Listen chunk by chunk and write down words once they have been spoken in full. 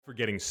for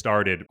getting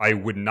started, I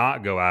would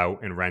not go out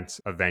and rent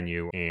a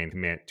venue and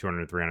commit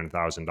 $200,000 to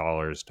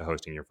 $300,000 to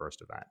hosting your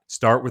first event.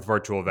 Start with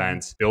virtual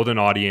events, build an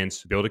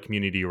audience, build a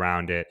community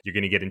around it. You're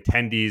going to get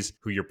attendees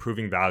who you're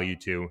proving value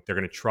to. They're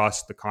going to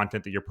trust the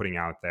content that you're putting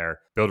out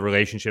there, build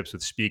relationships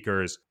with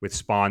speakers, with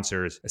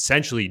sponsors,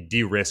 essentially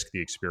de-risk the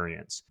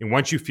experience. And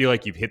once you feel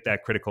like you've hit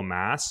that critical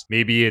mass,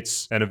 maybe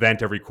it's an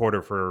event every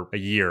quarter for a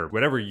year,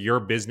 whatever your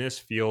business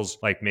feels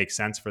like makes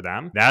sense for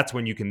them, that's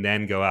when you can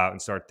then go out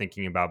and start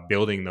thinking about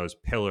building those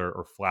pillar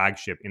or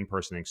flagship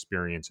in-person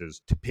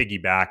experiences to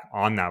piggyback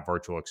on that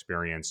virtual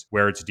experience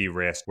where it's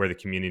de-risked, where the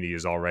community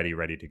is already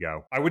ready to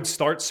go. I would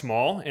start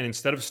small, and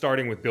instead of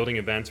starting with building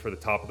events for the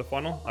top of the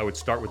funnel, I would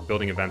start with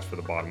building events for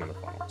the bottom of the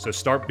funnel. So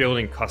start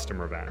building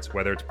customer events,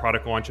 whether it's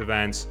product launch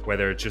events,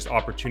 whether it's just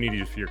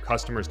opportunities for your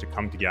customers to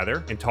come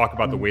together and talk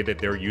about the way that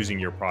they're using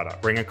your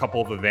product. Bring a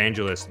couple of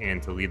evangelists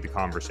in to lead the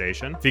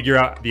conversation. Figure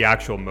out the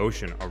actual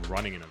motion of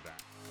running an event.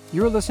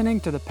 You're listening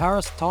to the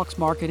Paris Talks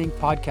Marketing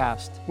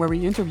podcast, where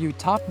we interview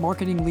top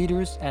marketing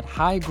leaders at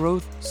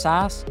high-growth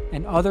SaaS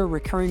and other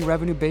recurring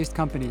revenue-based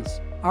companies.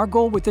 Our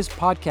goal with this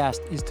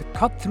podcast is to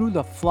cut through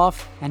the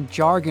fluff and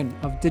jargon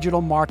of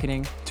digital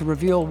marketing to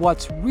reveal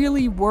what's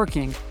really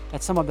working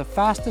at some of the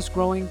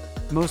fastest-growing,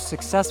 most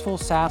successful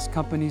SaaS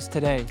companies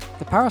today.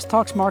 The Paris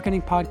Talks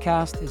Marketing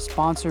podcast is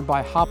sponsored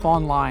by Hop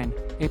Online,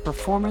 a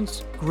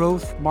performance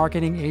growth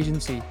marketing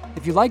agency.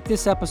 If you like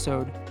this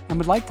episode and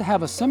would like to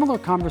have a similar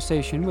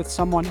conversation with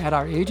someone at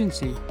our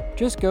agency,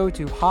 just go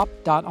to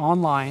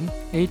hop.online,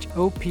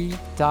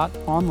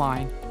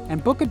 hop.online,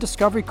 and book a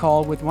discovery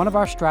call with one of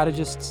our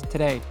strategists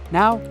today.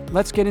 Now,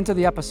 let's get into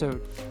the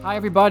episode. Hi,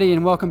 everybody,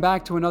 and welcome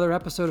back to another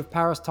episode of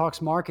Paris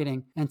Talks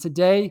Marketing. And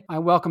today, I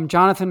welcome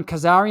Jonathan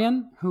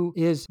Kazarian, who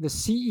is the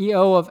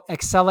CEO of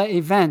Excella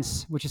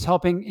Events, which is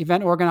helping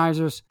event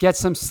organizers get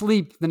some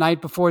sleep the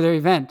night before their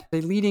event.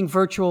 A leading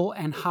virtual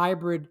and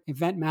hybrid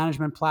event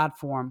management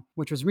platform,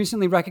 which was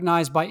recently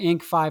recognized by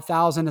Inc.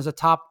 5000 as a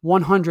top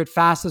 100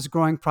 fastest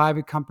growing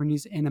private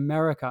companies in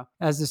America.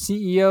 As the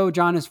CEO,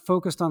 John is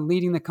focused on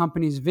leading the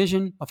company's vision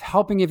of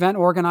helping event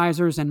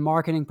organizers and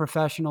marketing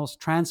professionals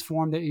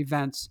transform their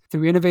events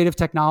through innovative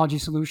technology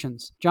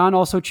solutions. John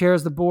also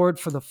chairs the board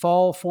for the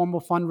fall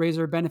formal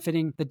fundraiser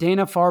benefiting the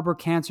Dana-Farber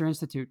Cancer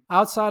Institute.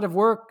 Outside of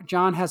work,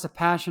 John has a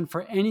passion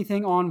for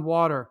anything on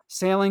water: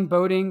 sailing,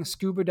 boating,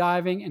 scuba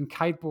diving, and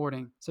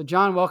kiteboarding. So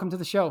John, welcome to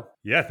the show.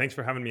 Yeah, thanks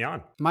for having me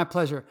on. My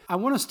pleasure. I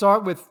want to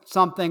start with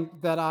something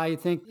that I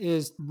think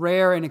is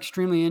rare and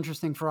extremely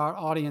interesting for our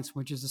audience,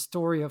 which is the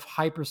story of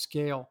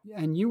hyperscale.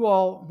 And you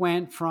all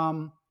went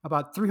from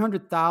about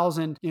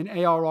 300,000 in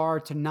ARR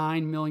to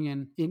 9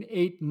 million in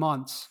 8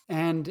 months.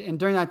 And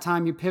during that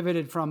time, you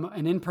pivoted from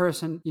an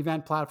in-person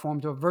event platform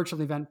to a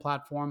virtual event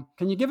platform.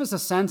 Can you give us a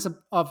sense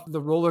of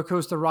the roller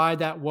coaster ride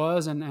that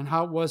was and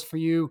how it was for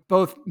you,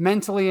 both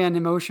mentally and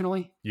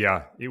emotionally?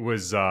 Yeah, it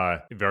was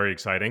very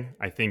exciting.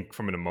 I think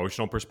from an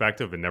emotional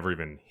perspective, it never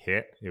even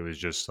hit. It was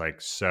just like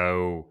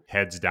so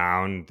heads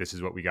down. This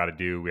is what we got to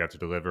do. We have to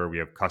deliver. We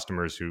have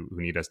customers who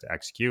need us to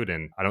execute.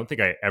 And I don't think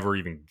I ever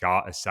even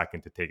got a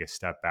second to take a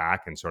step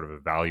back and sort of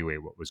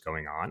evaluate what was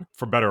going on,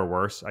 for better or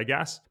worse, I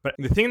guess. But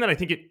the thing that I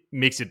think it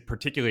makes it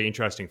particularly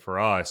interesting for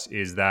us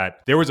is that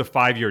there was a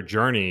 5-year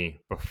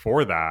journey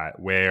before that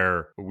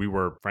where we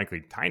were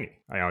frankly tiny.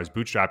 I was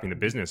bootstrapping the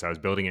business. I was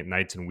building it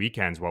nights and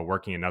weekends while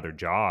working another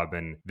job.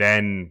 And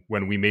then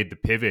when we made the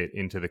pivot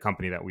into the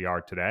company that we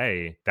are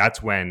today,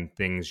 that's when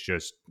things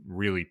just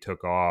really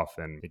took off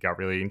and it got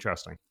really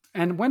interesting.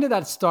 And when did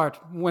that start?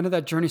 When did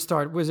that journey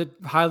start? Was it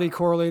highly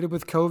correlated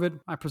with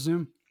COVID, I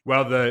presume?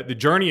 Well, the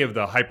journey of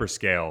the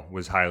hyperscale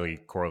was highly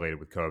correlated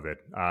with COVID.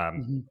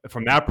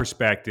 From that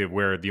perspective,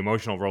 where the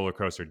emotional roller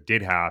coaster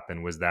did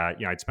happen was that,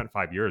 I'd spent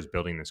 5 years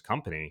building this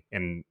company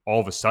and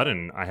all of a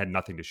sudden I had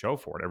nothing to show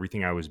for it.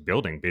 Everything I was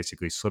building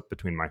basically slipped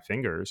between my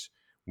fingers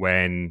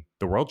when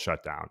the world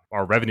shut down.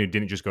 Our revenue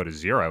didn't just go to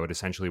zero. It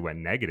essentially went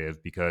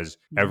negative because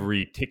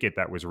every ticket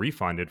that was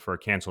refunded for a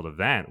canceled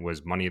event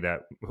was money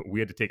that we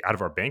had to take out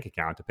of our bank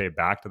account to pay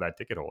back to that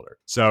ticket holder.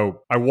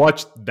 So I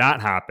watched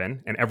that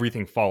happen and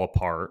everything fall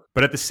apart.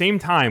 But at the same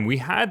time, we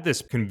had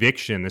this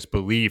conviction, this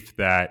belief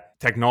that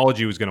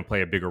technology was going to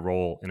play a bigger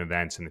role in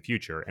events in the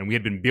future. And we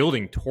had been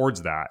building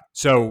towards that.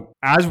 So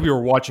as we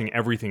were watching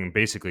everything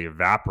basically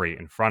evaporate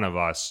in front of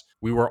us,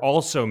 we were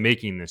also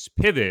making this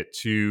pivot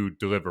to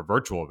deliver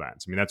virtual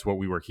events. I mean, that's what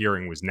we were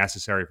hearing was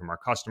necessary from our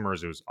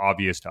customers. It was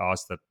obvious to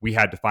us that we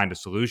had to find a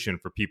solution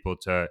for people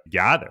to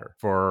gather,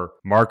 for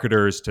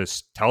marketers to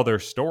tell their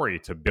story,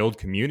 to build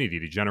community,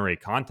 to generate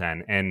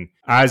content. And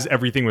as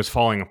everything was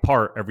falling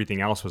apart,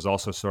 everything else was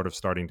also sort of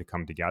starting to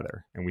come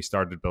together. And we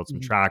started to build some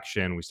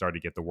traction. We started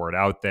to get the word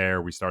out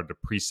there. We started to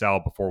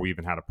pre-sell before we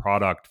even had a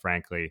product,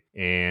 frankly,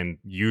 and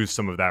use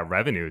some of that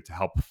revenue to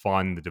help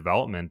fund the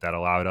development that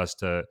allowed us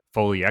to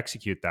fully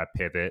execute that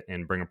pivot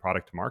and bring a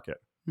product to market.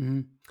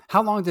 Mm-hmm.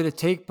 How long did it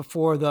take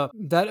before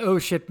that oh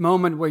shit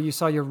moment where you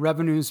saw your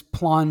revenues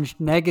plunge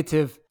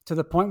negative to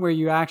the point where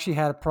you actually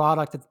had a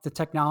product, that the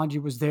technology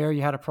was there,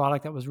 you had a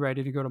product that was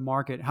ready to go to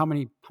market? How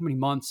many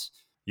months?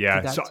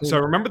 Yeah. So I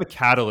remember the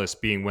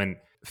catalyst being when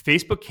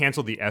Facebook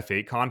canceled the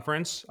F8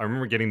 conference. I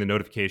remember getting the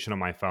notification on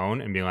my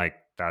phone and being like,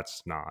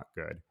 that's not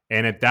good.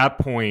 And at that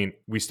point,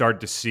 we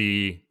started to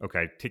see,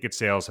 okay, ticket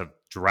sales have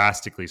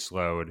drastically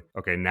slowed.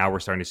 Okay, now we're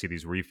starting to see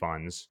these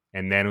refunds.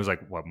 And then it was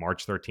like, what,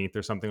 March 13th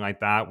or something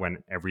like that, when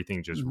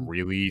everything just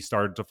really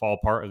started to fall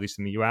apart, at least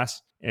in the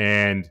US.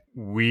 And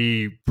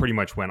we pretty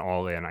much went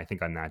all in, I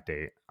think, on that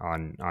date,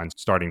 on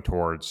starting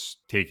towards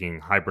taking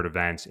hybrid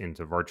events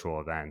into virtual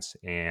events.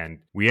 And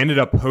we ended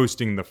up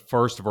hosting the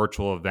first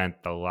virtual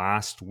event the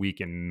last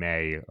week in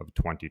May of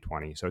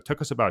 2020. So it took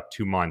us about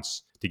 2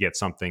 months to get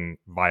something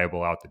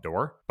viable out the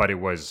door. But it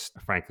was,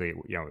 frankly,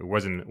 it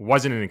wasn't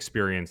an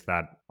experience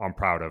that I'm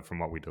proud of from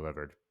what we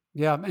delivered.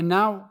 Yeah, and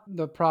now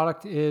the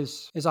product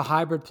is a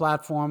hybrid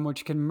platform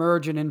which can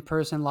merge an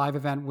in-person live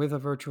event with a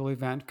virtual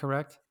event,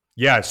 correct?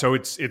 Yeah, so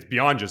it's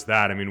beyond just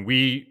that. I mean,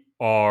 we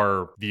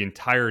are the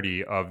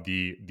entirety of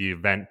the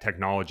event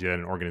technology that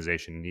an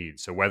organization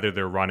needs. So whether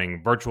they're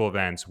running virtual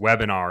events,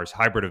 webinars,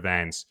 hybrid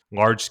events,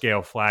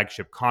 large-scale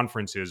flagship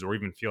conferences, or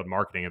even field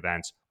marketing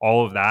events,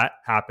 all of that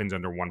happens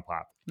under one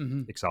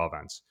platform, Excel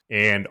Events.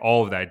 And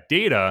all of that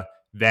data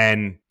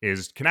then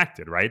is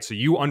connected, right? So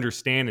you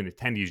understand an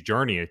attendee's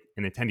journey,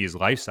 an attendee's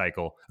life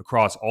cycle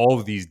across all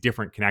of these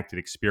different connected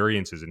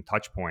experiences and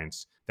touch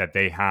points that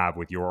they have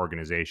with your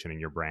organization and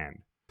your brand.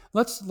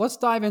 Let's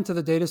dive into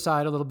the data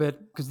side a little bit,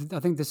 because I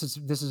think this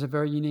is a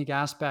very unique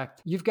aspect.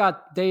 You've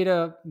got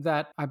data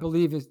that I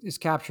believe is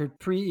captured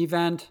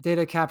pre-event,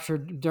 data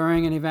captured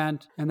during an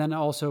event, and then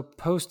also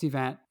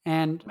post-event.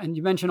 And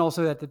you mentioned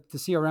also that the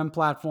CRM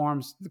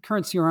platforms, the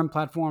current CRM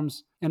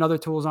platforms and other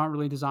tools aren't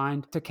really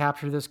designed to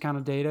capture this kind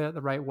of data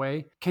the right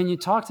way. Can you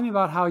talk to me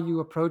about how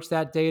you approach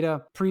that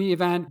data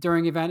pre-event,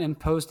 during event, and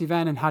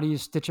post-event, and how do you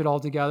stitch it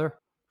all together?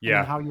 Yeah.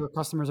 And how your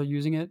customers are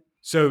using it?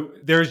 So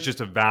there's just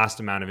a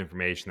vast amount of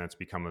information that's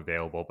become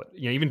available. But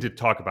even to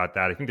talk about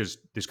that, I think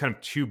there's kind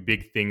of two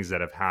big things that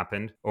have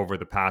happened over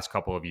the past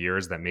couple of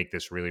years that make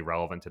this really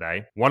relevant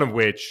today. One of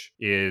which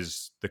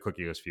is the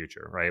cookieless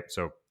future, right?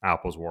 So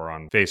Apple's war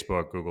on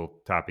Facebook, Google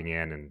tapping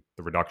in, and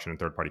the reduction in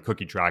third-party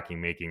cookie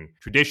tracking, making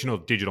traditional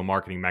digital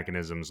marketing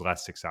mechanisms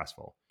less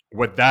successful.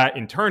 What that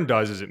in turn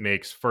does is it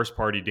makes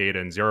first-party data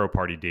and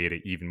zero-party data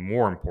even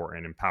more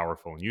important and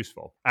powerful and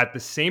useful. At the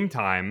same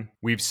time,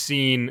 we've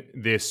seen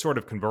this sort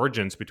of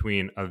convergence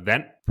between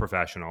event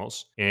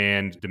professionals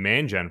and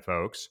demand gen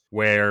folks,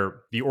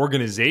 where the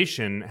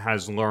organization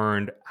has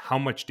learned how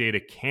much data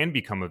can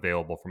become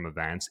available from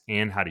events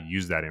and how to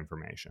use that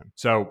information.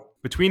 So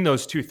between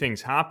those two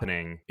things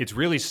happening, it's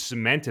really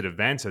cemented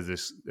events as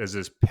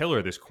this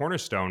pillar, this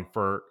cornerstone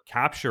for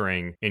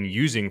capturing and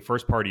using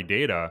first-party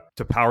data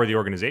to power the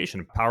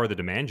organization, power the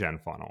demand gen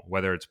funnel,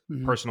 whether it's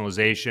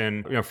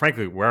personalization,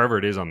 frankly, wherever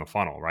it is on the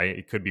funnel, right?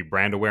 It could be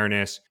brand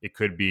awareness, it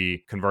could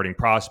be converting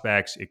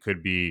prospects, it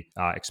could be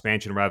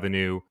expansion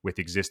revenue with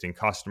existing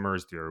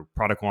customers through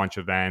product launch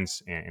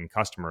events and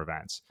customer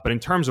events. But in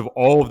terms of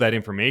all of that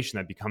information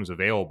that becomes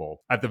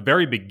available, at the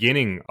very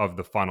beginning of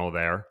the funnel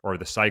there, or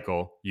the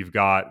cycle, you've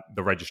got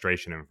the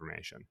registration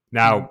information.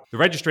 Now, the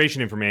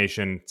registration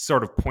information,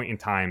 sort of point in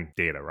time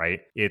data,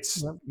 right?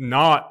 It's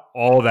not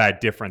all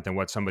that different than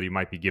what somebody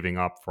might be giving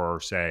up for,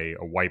 say,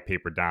 a white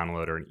paper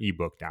download or an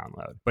ebook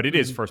download, but it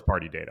is first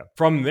party data.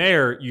 From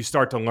there, you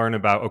start to learn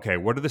about, okay,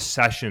 what are the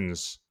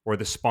sessions or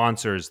the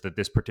sponsors that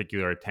this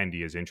particular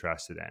attendee is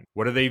interested in?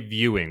 What are they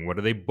viewing? What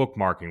are they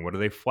bookmarking? What are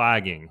they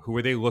flagging? Who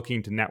are they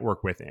looking to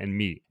network with and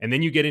meet? And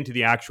then you get into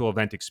the actual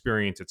event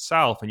experience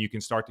itself, and you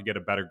can start to get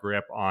a better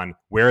grip on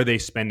where are they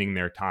spending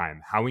their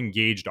time? How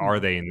engaged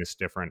are they in these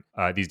different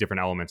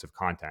elements of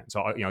content?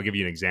 So I'll give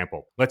you an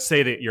example. Let's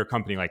say that you're a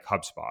company like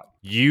HubSpot.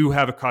 You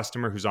have a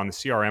customer who's on the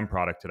CRM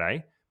product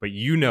today, but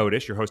you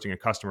notice you're hosting a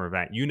customer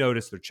event. You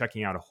notice they're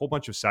checking out a whole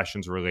bunch of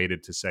sessions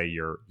related to, say,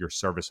 your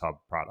Service Hub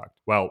product.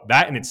 Well,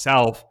 that in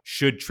itself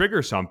should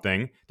trigger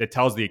something that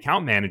tells the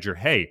account manager,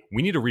 hey,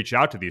 we need to reach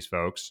out to these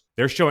folks.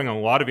 They're showing a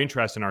lot of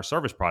interest in our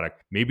service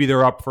product. Maybe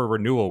they're up for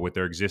renewal with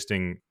their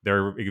existing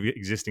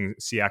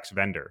CX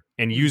vendor,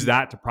 and use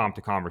that to prompt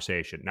a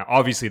conversation. Now,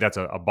 obviously, that's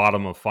a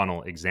bottom of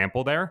funnel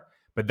example there,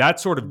 but that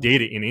sort of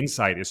data and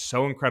insight is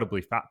so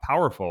incredibly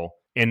powerful.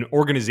 And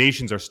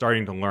organizations are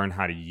starting to learn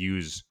how to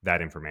use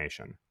that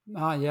information.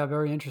 Yeah,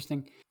 very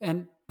interesting.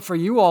 And for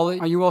you all,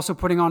 are you also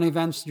putting on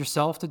events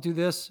yourself to do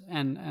this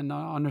and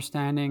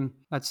understanding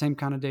that same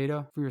kind of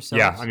data for yourself?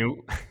 Yeah, I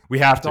mean, we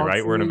have to,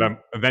 right? We're an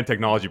event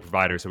technology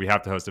provider, so we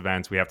have to host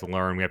events, we have to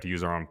learn, we have to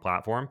use our own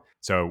platform.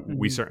 So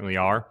we certainly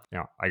are.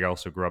 I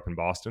also grew up in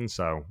Boston,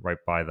 so right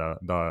by the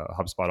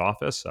HubSpot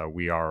office. So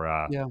we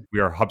are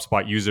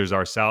HubSpot users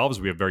ourselves.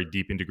 We have very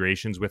deep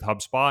integrations with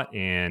HubSpot,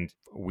 and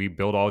we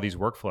build all these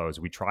workflows.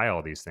 We try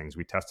all these things.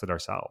 We test it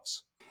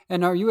ourselves.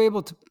 And are you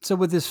able to, so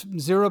with this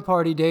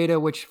zero-party data,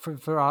 which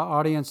for our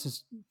audience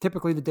is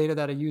typically the data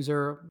that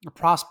a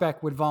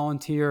prospect would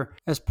volunteer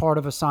as part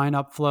of a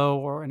sign-up flow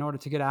or in order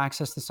to get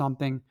access to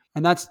something.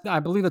 And I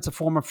believe that's a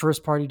form of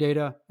first-party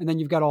data. And then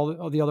you've got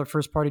all the other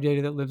first-party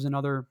data that lives in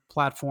other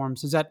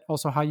platforms. Is that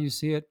also how you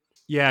see it?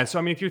 Yeah. So,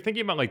 I mean, if you're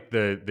thinking about like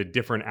the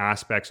different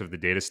aspects of the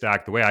data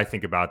stack, the way I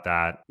think about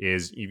that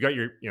is you've got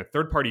your,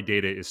 third party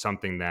data is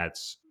something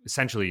that's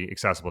essentially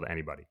accessible to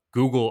anybody.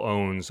 Google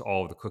owns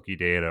all of the cookie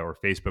data, or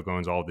Facebook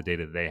owns all of the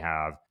data that they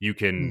have. You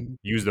can Mhm.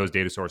 use those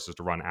data sources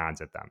to run ads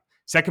at them.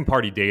 Second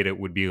party data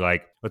would be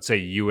like, let's say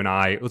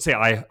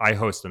I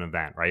host an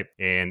event, right?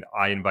 And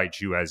I invite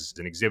you as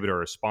an exhibitor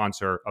or a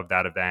sponsor of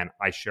that event.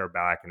 I share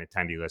back an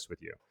attendee list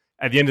with you.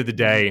 At the end of the Mhm.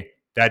 day,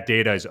 that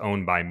data is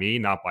owned by me,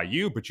 not by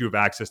you, but you have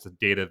access to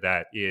data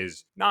that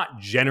is not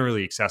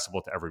generally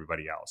accessible to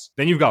everybody else.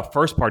 Then you've got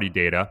first party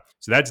data.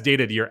 So that's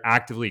data that you're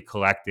actively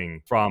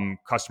collecting from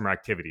customer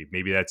activity.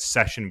 Maybe that's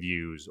session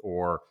views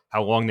or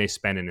how long they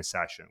spend in a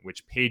session,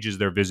 which pages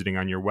they're visiting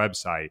on your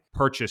website,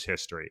 purchase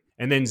history.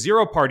 And then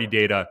zero party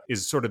data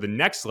is sort of the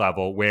next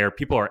level where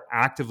people are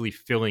actively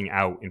filling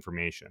out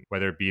information,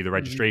 whether it be the Mhm.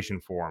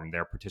 registration form,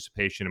 their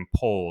participation in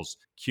polls,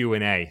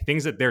 Q&A,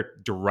 things that they're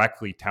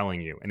directly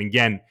telling you. And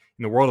again,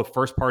 in the world of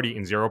first party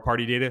and zero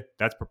party data,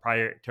 that's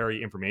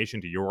proprietary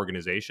information to your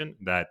organization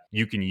that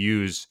you can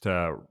use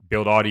to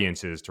build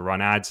audiences, to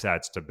run ad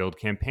sets, to build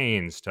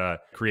campaigns, to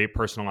create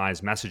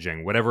personalized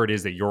messaging, whatever it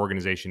is that your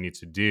organization needs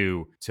to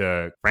do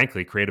to,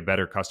 frankly, create a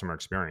better customer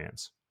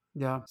experience.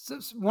 Yeah.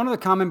 One of the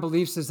common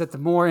beliefs is that the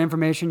more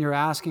information you're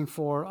asking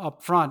for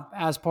upfront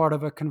as part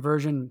of a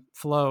conversion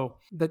flow,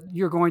 that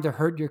you're going to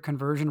hurt your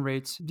conversion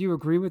rates. Do you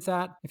agree with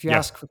that? If you Yeah.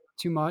 ask for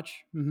too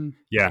much? Mm-hmm.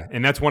 Yeah,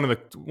 and that's one of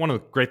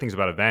the great things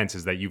about events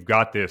is that you've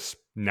got this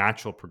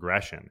natural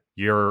progression.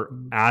 You're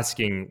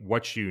asking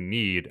what you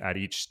need at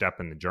each step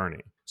in the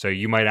journey. So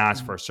you might ask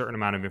Mm-hmm. for a certain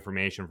amount of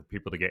information for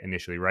people to get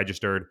initially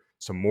registered,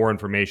 some more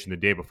information the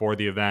day before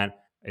the event,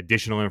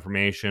 additional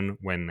information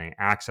when they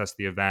access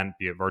the event,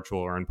 be it virtual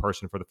or in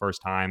person for the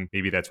first time.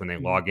 Maybe that's when they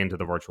log into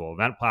the virtual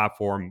event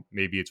platform.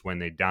 Maybe it's when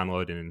they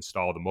download and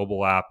install the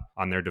mobile app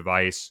on their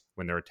device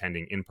when they're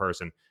attending in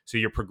person. So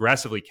you're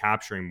progressively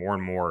capturing more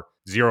and more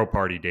zero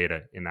party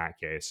data in that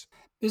case.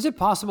 Is it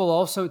possible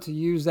also to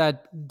use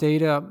that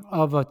data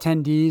of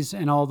attendees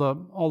and all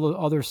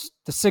the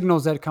the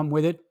signals that come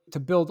with it to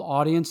build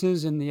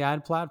audiences in the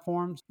ad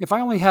platforms? If I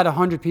only had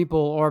 100 people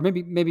or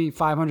maybe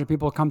 500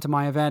 people come to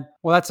my event,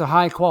 well, that's a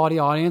high quality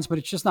audience, but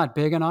it's just not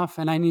big enough,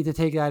 and I need to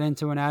take that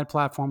into an ad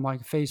platform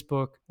like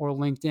Facebook or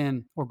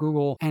LinkedIn or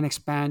Google and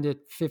expand it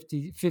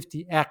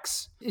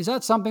 50x. Is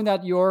that something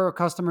that your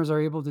customers are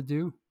able to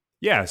do?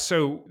 Yeah,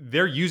 so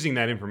they're using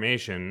that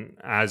information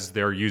as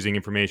they're using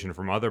information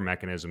from other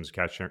mechanisms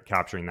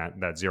capturing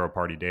that zero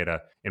party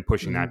data and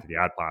pushing that to the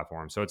ad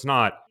platform. So it's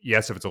not,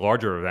 yes, if it's a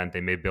larger event, they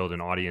may build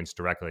an audience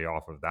directly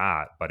off of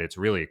that, but it's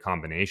really a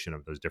combination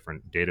of those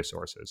different data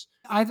sources.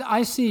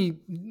 I see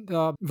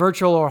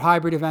virtual or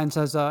hybrid events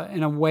as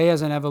in a way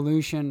as an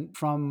evolution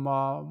from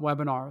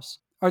webinars.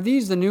 Are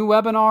these the new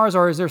webinars,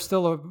 or is there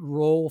still a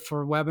role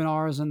for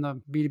webinars in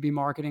the B2B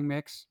marketing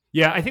mix?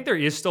 Yeah, I think there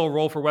is still a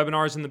role for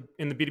webinars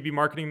in the B2B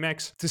marketing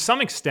mix. To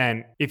some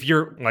extent, if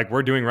you're like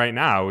we're doing right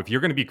now, if you're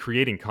going to be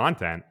creating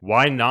content,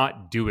 why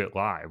not do it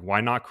live?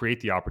 Why not create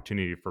the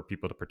opportunity for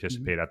people to Mhm.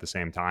 participate at the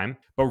same time?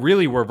 But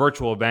really where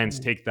virtual events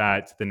Mhm. take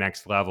that to the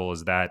next level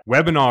is that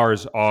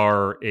webinars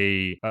are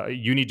a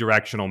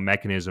unidirectional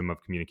mechanism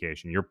of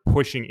communication. You're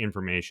pushing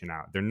information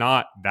out. They're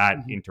not that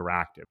Mhm.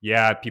 interactive.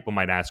 Yeah, people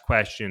might ask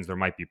questions, there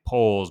might be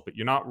polls, but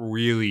you're not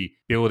really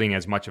building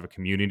as much of a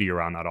community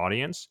around that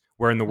audience.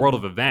 Where in the world Mhm.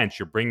 of events,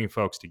 you're bringing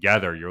folks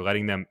together, you're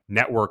letting them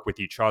network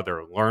with each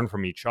other, learn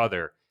from each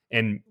other.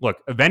 And look,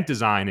 event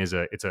design is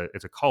it's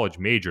a college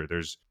major.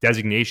 There's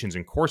designations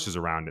and courses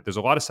around it. There's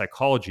a lot of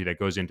psychology that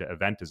goes into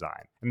event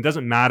design. And it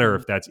doesn't matter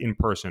Mhm. if that's in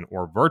person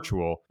or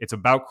virtual. It's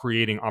about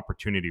creating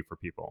opportunity for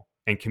people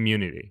and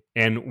community.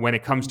 And when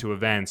it comes Mhm. to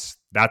events,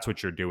 that's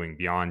what you're doing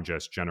beyond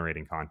just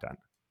generating content.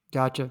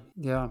 Gotcha.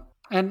 Yeah.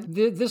 And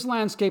this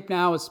landscape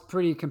now is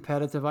pretty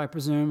competitive, I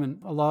presume, and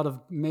a lot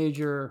of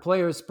major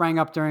players sprang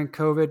up during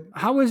COVID.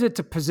 How is it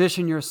to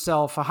position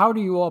yourself? How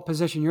do you all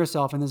position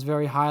yourself in this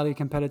very highly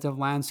competitive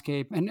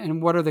landscape?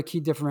 And what are the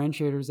key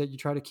differentiators that you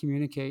try to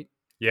communicate?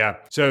 Yeah.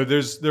 So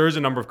there is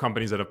a number of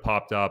companies that have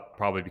popped up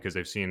probably because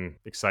they've seen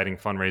exciting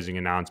fundraising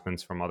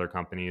announcements from other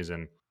companies.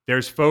 And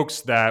there's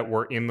folks that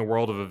were in the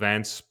world of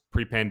events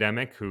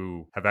pre-pandemic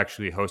who have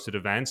actually hosted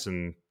events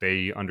and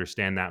they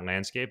understand that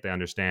landscape. They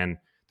understand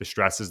the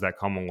stresses that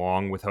come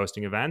along with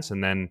hosting events.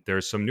 And then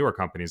there's some newer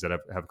companies that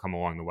have come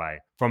along the way.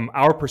 From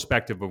our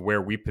perspective of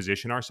where we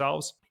position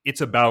ourselves, it's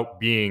about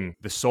being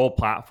the sole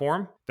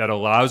platform that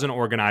allows an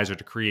organizer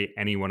to create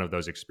any one of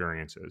those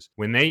experiences.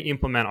 When they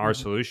implement our Mhm.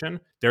 solution,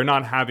 they're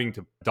not having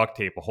to duct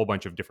tape a whole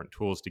bunch of different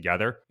tools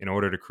together in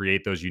order to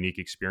create those unique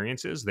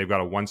experiences. They've got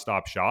a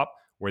one-stop shop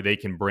where they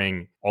can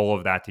bring all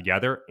of that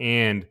together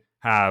and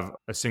have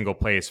a single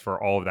place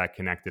for all of that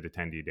connected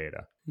attendee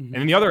data. And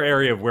then Mhm. the other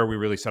area of where we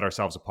really set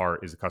ourselves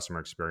apart is the customer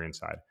experience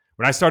side.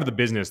 When I started the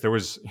business, there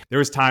was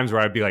times where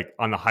I'd be like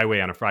on the highway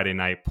on a Friday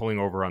night, pulling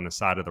over on the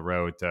side of the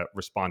road to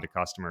respond to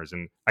customers.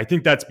 And I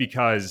think that's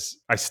because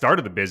I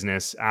started the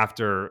business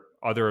after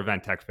other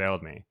event tech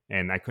failed me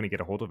and I couldn't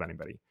get a hold of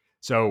anybody.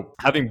 So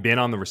having been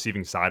on the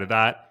receiving side of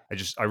that,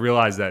 I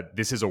realized that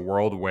this is a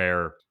world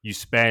where you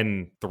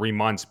spend 3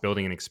 months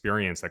building an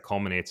experience that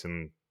culminates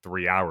in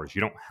 3 hours.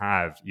 You don't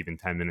have even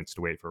 10 minutes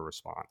to wait for a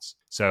response.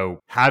 So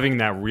having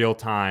that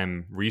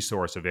real-time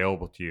resource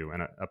available to you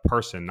and a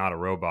person, not a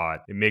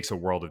robot, it makes a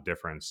world of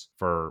difference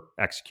for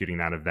executing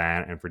that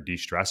event and for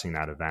de-stressing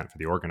that event for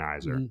the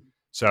organizer. Mm-hmm.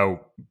 So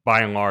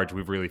by and large,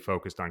 we've really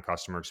focused on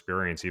customer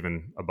experience,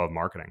 even above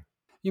marketing.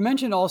 You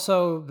mentioned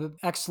also the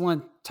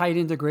excellent tight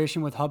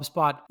integration with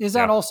HubSpot. Is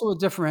that also a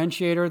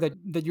differentiator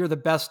that you're the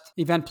best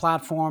event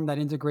platform that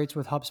integrates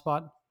with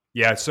HubSpot?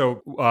 Yeah,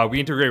 so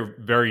we integrate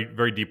very,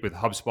 very deep with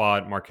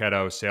HubSpot,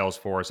 Marketo,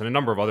 Salesforce, and a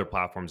number of other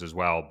platforms as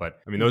well. But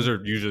I mean, those are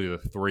usually the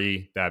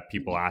three that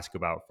people ask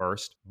about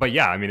first. But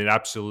yeah, I mean, it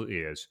absolutely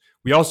is.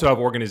 We also have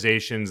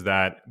organizations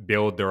that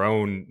build their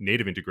own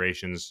native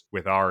integrations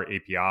with our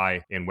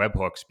API and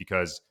webhooks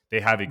because they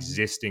have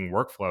existing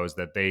workflows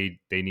that they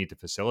need to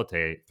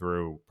facilitate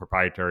through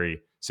proprietary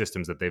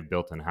systems that they've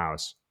built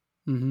in-house.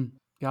 Mm-hmm.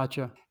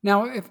 Gotcha.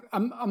 Now, if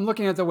I'm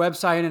looking at the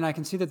website and I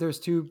can see that there's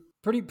two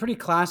pretty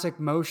classic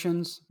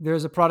motions.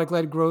 There's a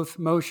product-led growth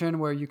motion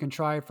where you can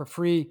try it for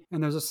free,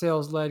 and there's a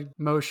sales-led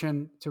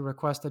motion to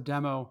request a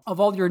demo. Of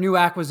all your new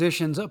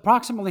acquisitions,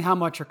 approximately how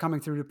much are coming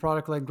through the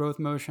product-led growth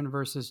motion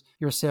versus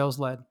your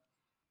sales-led?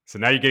 So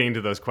now you're getting into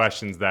those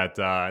questions that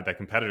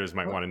competitors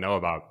might want to know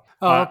about.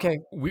 Oh, okay.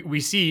 We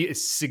see a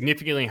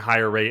significantly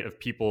higher rate of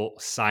people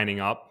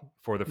signing up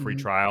for the free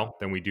trial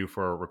than we do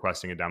for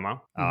requesting a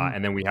demo.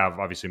 And then we have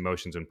obviously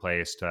motions in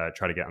place to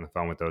try to get on the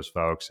phone with those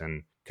folks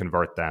and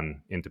convert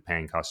them into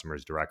paying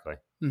customers directly.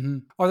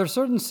 Are there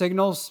certain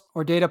signals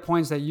or data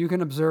points that you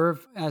can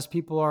observe as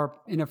people are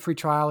in a free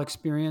trial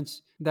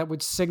experience that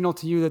would signal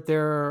to you that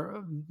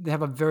they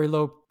have a very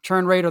low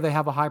churn rate or they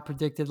have a high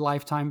predicted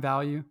lifetime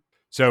value?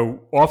 So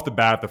off the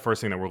bat, the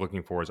first thing that we're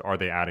looking for is, are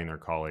they adding their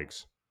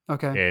colleagues?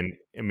 Okay. And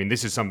I mean,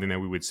 this is something that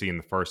we would see in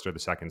the first or the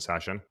second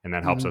session, and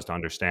that helps us to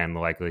understand the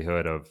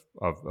likelihood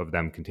of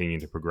them continuing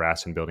to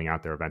progress and building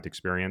out their event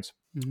experience.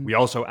 We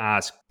also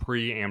ask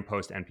pre and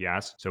post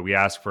NPS. So we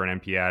ask for an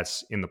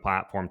NPS in the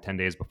platform 10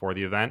 days before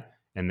the event,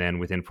 and then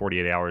within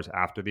 48 hours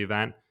after the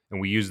event.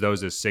 And we use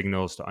those as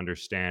signals to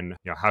understand,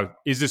 how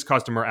is this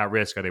customer at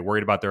risk? Are they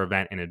worried about their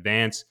event in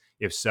advance?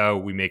 If so,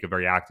 we make a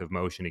very active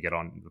motion to get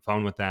on the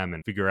phone with them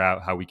and figure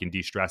out how we can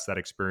de-stress that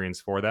experience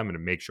for them and to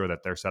make sure that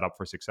they're set up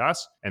for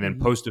success. And then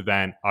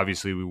post-event,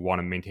 obviously, we want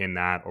to maintain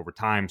that over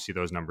time, see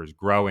those numbers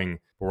growing.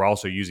 But we're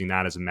also using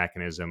that as a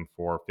mechanism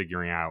for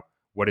figuring out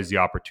what is the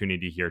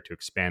opportunity here to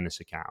expand this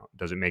account.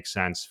 Does it make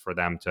sense for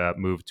them to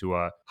move to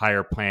a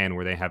higher plan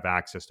where they have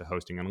access to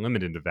hosting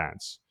unlimited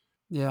events?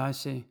 Yeah, I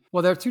see.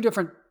 Well, there are two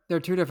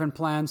different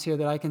plans here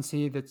that I can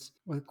see that's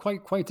with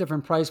quite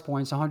different price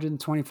points,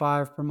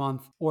 $125 per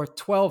month or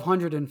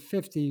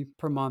 $1,250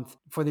 per month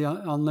for the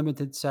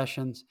unlimited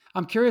sessions.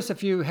 I'm curious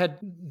if you had,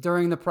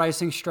 during the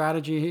pricing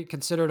strategy,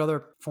 considered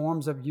other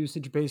forms of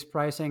usage-based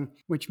pricing,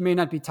 which may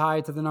not be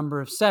tied to the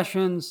number of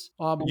sessions.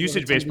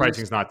 Usage-based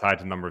pricing is not tied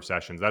to the number of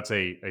sessions. That's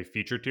a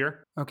feature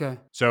tier. Okay.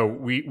 So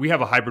we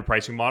have a hybrid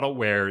pricing model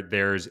where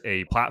there's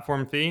a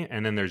platform fee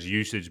and then there's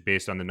usage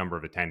based on the number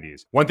of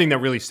attendees. One thing that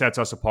really sets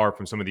us apart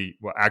from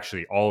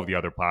actually all of the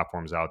other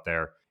platforms out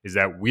there is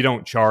that we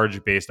don't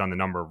charge based on the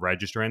number of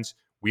registrants.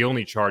 We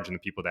only charge on the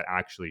people that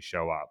actually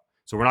show up.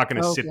 So we're not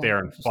going to sit there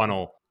and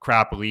funnel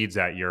crap leads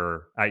at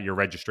your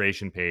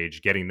registration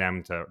page, getting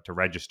them to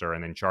register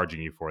and then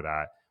charging you for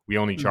that. We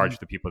only charge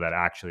the people that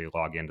actually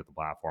log into the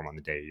platform on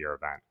the day of your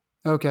event.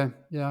 Okay.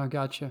 Yeah, I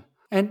gotcha.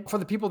 And for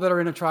the people that are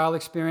in a trial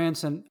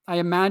experience, and I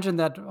imagine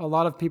that a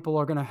lot of people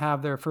are going to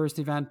have their first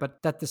event,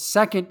 but that the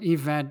second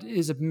event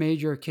is a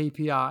major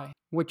KPI,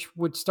 which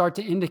would start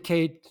to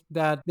indicate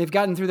that they've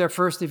gotten through their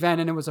first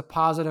event and it was a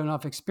positive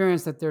enough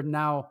experience that they're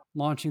now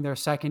launching their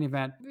second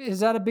event.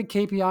 Is that a big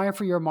KPI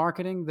for your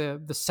marketing,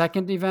 the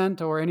second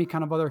event, or any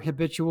kind of other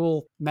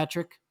habitual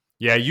metric?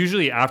 Yeah,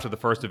 usually after the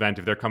first event,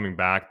 if they're coming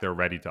back, they're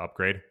ready to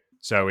upgrade.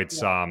 So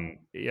it's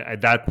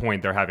at that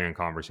point, they're having a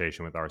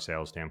conversation with our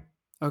sales team.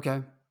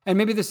 Okay. And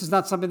maybe this is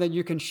not something that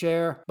you can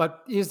share,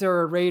 but is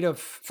there a rate of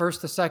first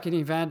to second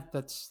event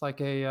that's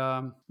like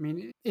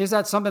is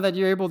that something that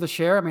you're able to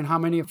share? I mean, how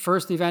many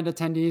first event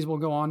attendees will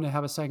go on to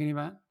have a second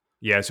event?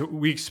 Yeah, so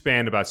we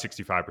expand about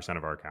 65%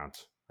 of our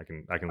accounts. I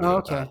can leave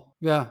it at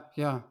that.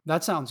 Yeah.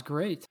 That sounds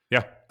great.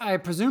 Yeah. I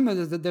presume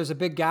that there's a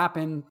big gap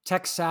in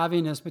tech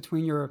savviness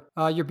between your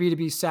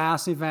B2B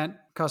SaaS event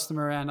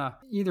customer and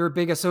either a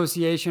big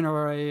association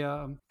or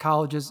a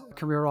college's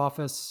career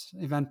office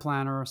event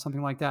planner or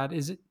something like that.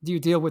 Do you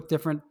deal with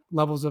different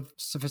levels of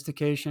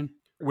sophistication?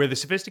 Where the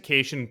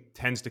sophistication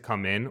tends to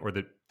come in, or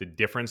the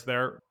difference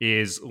there,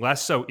 is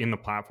less so in the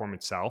platform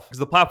itself, because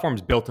the platform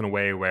is built in a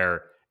way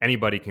where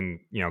anybody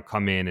can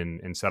come in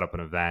and set up an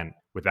event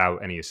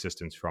without any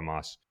assistance from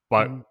us.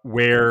 But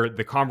where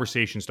the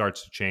conversation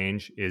starts to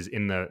change is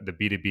in the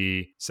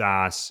B2B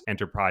SaaS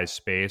enterprise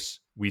space.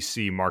 We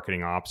see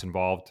marketing ops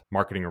involved,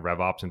 marketing or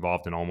rev ops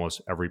involved in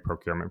almost every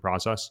procurement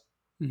process.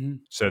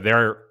 So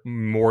they're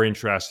more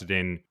interested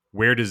in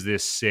where does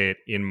this sit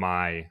in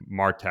my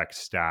MarTech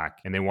stack?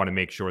 And they want to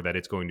make sure that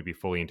it's going to be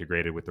fully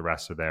integrated with the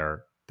rest of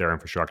their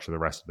infrastructure, the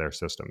rest of their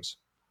systems.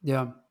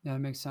 Yeah, that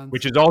makes sense.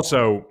 Which is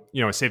also,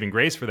 a saving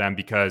grace for them,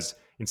 because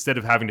instead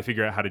of having to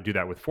figure out how to do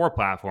that with 4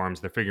 platforms,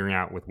 they're figuring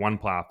out with 1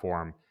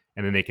 platform,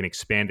 and then they can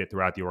expand it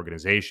throughout the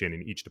organization,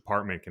 and each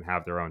department can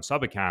have their own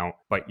sub account,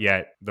 but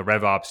yet the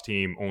RevOps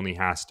team only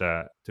has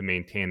to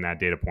maintain that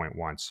data point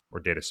once,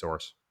 or data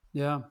source.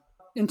 Yeah.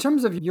 In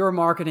terms of your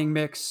marketing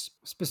mix,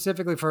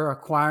 specifically for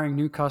acquiring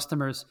new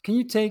customers, can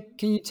you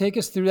take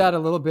us through that a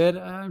little bit?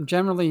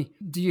 Generally,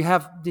 do you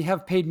have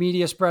paid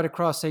media spread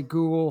across, say,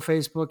 Google,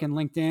 Facebook, and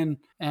LinkedIn,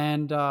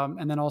 and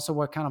then also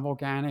what kind of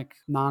organic,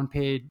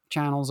 non-paid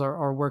channels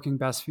are working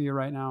best for you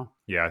right now?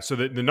 Yeah, so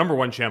the number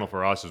one channel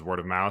for us is word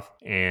of mouth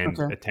and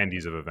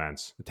attendees of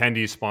events.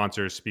 Attendees,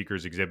 sponsors,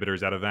 speakers,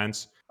 exhibitors at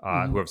events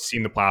who have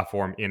seen the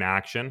platform in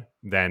action.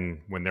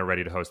 Then when they're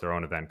ready to host their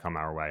own event, come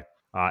our way.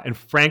 And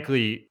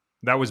frankly,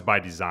 that was by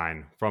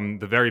design. From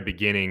the very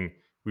beginning,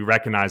 we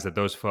recognized that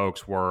those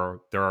folks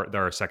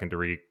they're a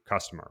secondary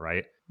customer,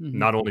 right?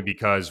 Not only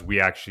because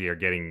we actually are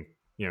getting,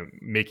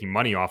 making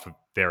money off of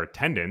their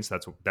attendance,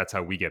 that's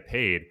how we get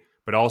paid,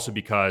 but also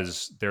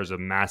because there's a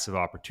massive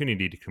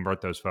opportunity to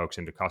convert those folks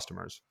into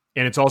customers.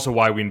 And it's also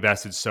why we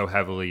invested so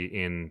heavily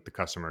in the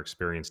customer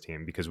experience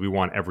team, because we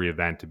want every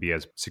event to be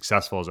as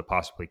successful as it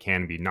possibly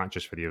can be, not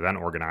just for the event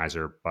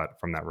organizer, but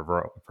from that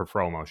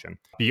referral motion.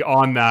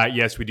 Beyond that,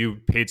 yes, we do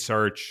paid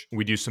search.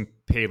 We do some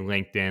paid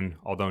LinkedIn,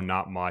 although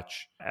not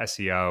much.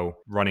 SEO,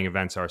 running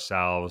events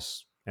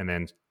ourselves, and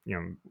then,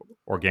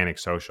 organic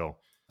social.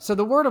 So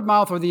the word of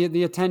mouth or the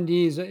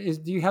attendees,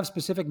 do you have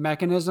specific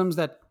mechanisms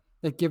that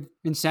give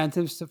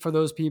incentives for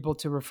those people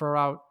to refer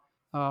out?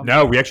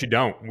 No, we actually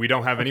don't. We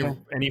don't have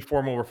any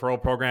formal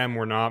referral program.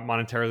 We're not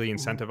monetarily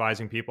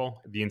incentivizing people.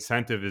 The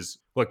incentive is,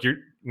 look,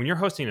 when you're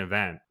hosting an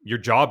event, your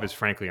job is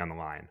frankly on the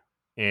line.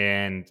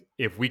 And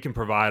if we can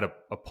provide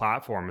a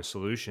platform, a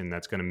solution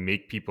that's going to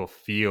make people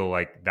feel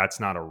like that's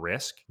not a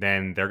risk,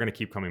 then they're going to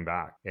keep coming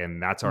back.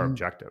 And that's our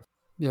objective.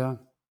 Yeah.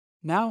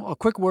 Now, a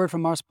quick word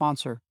from our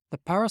sponsor. The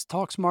Paris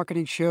Talks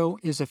Marketing Show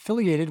is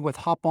affiliated with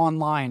Hop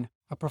Online,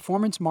 a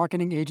performance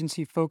marketing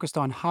agency focused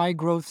on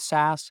high-growth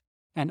SaaS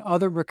and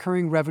other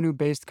recurring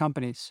revenue-based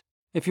companies.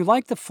 If you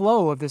like the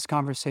flow of this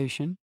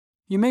conversation,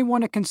 you may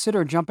want to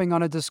consider jumping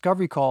on a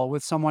discovery call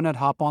with someone at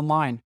Hop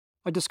Online.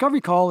 A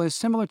discovery call is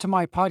similar to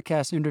my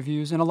podcast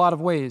interviews in a lot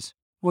of ways.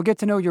 We'll get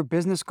to know your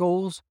business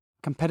goals,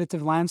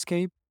 competitive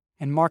landscape,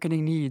 and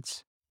marketing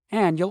needs.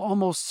 And you'll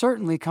almost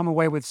certainly come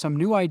away with some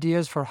new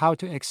ideas for how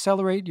to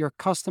accelerate your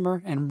customer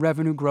and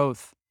revenue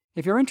growth.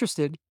 If you're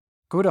interested,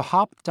 go to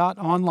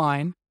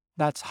hop.online,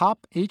 that's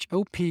hop,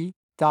 H-O-P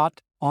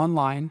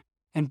 .online,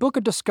 and book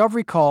a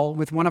discovery call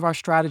with one of our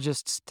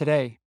strategists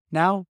today.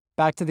 Now,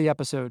 back to the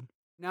episode.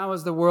 Now,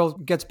 as the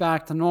world gets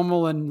back to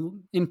normal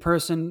and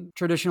in-person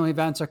traditional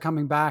events are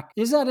coming back,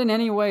 is that in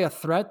any way a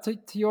threat to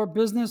your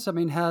business? I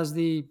mean, has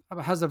the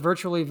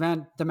virtual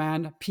event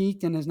demand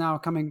peaked and is now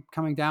coming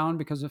down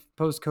because of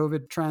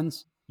post-COVID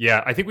trends?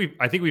 Yeah, I think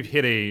we've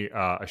hit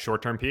a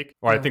short-term peak,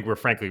 or I think we're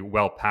frankly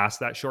well past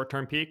that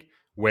short-term peak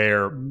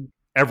where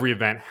every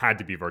event had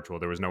to be virtual.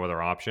 There was no other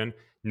option.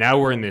 Now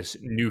we're in this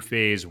new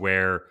phase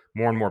where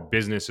more and more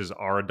businesses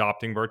are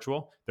adopting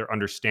virtual. They're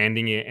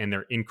understanding it and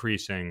they're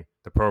increasing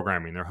the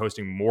programming. They're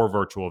hosting more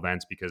virtual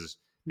events because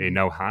they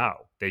know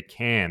how. They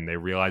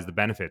realize the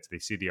benefits. They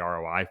see the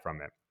ROI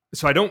from it.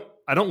 So I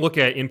don't look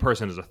at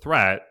in-person as a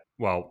threat.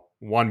 Well,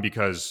 one,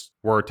 because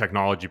we're a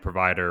technology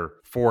provider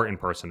for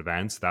in-person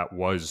events. That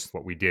was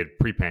what we did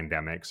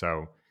pre-pandemic.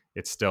 So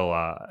it's still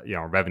a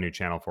revenue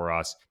channel for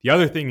us. The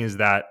other thing is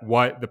that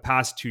what the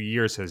past 2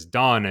 years has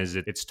done is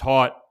it's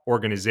taught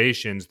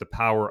organizations the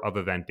power of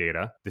event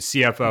data. The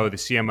CFO, the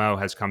CMO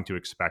has come to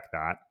expect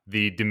that.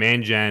 The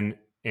demand gen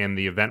and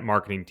the event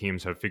marketing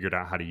teams have figured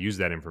out how to use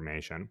that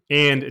information.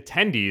 And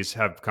attendees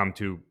have come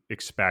to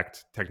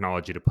expect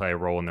technology to play a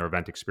role in their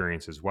event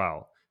experience as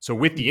well. So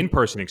with the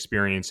in-person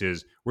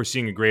experiences, we're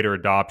seeing a greater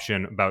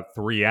adoption, about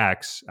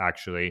 3x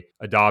actually,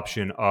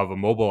 adoption of a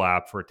mobile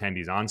app for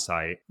attendees on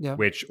site,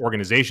 which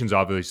organizations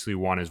obviously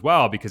want as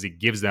well, because it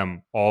gives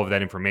them all of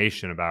that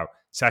information about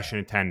session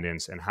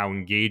attendance and how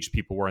engaged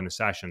people were in the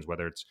sessions,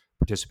 whether it's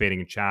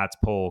participating in chats,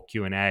 poll,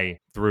 Q&A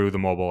through the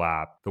mobile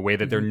app, the way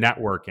that they're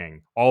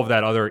networking, all of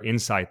that other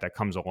insight that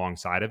comes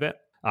alongside of it.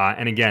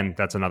 And again,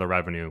 that's another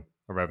revenue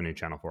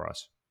channel for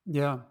us.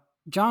 Yeah.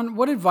 John,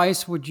 what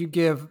advice would you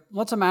give?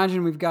 Let's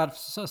imagine we've got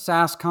a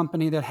SaaS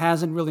company that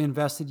hasn't really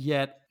invested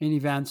yet in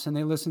events and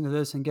they listen to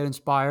this and get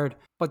inspired,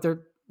 but they're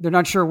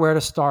not sure where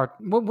to start.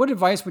 What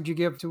advice would you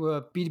give to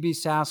a B2B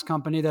SaaS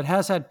company that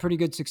has had pretty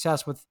good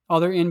success with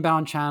other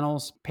inbound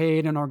channels,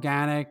 paid and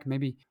organic,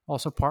 maybe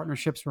also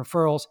partnerships,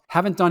 referrals,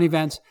 haven't done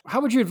events?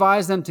 How would you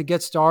advise them to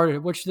get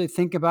started? What should they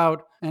think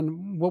about?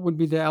 And what would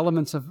be the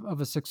elements of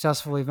a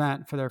successful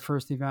event for their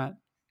first event?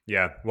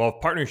 Yeah. Well,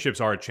 if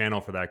partnerships are a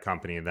channel for that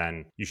company,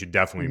 then you should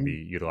definitely Mm-hmm.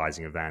 be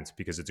utilizing events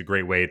because it's a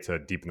great way to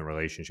deepen the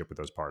relationship with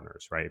those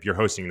partners, right? If you're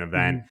hosting an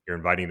event, Mm-hmm. you're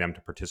inviting them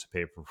to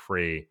participate for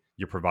free,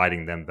 you're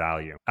providing them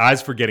value.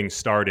 As for getting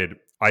started,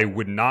 I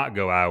would not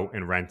go out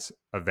and rent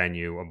a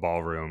venue, a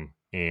ballroom,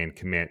 and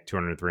commit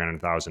 $200,000,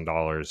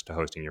 $300,000 to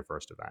hosting your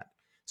first event.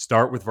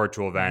 Start with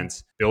virtual Mm-hmm.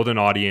 events, build an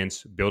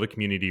audience, build a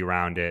community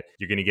around it.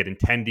 You're going to get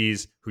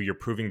attendees who you're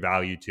proving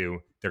value to.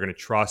 They're going to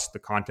trust the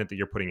content that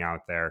you're putting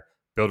out there,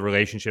 build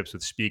relationships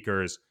with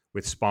speakers,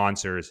 with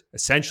sponsors,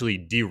 essentially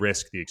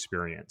de-risk the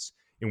experience.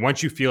 And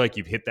once you feel like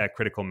you've hit that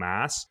critical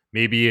mass,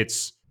 maybe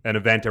it's an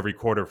event every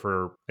quarter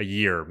for a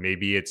year,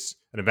 maybe it's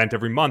an event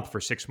every month for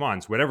 6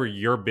 months, whatever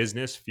your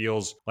business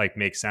feels like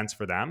makes sense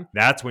for them.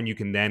 That's when you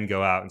can then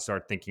go out and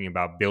start thinking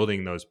about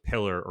building those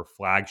pillar or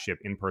flagship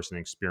in-person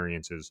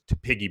experiences to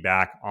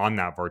piggyback on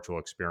that virtual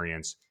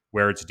experience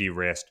where it's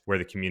de-risked, where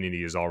the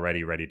community is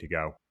already ready to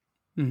go.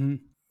 Mm-hmm.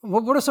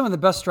 What are some of the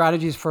best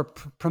strategies for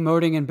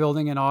promoting and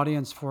building an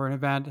audience for an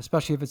event,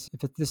 especially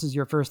this is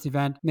your first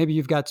event? Maybe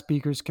you've got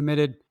speakers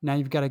committed. Now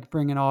you've got to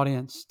bring an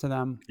audience to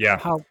them. Yeah.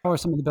 How are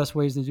some of the best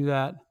ways to do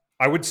that?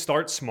 I would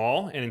start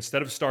small, and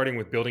instead of starting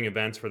with building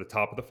events for the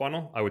top of the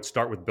funnel, I would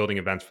start with building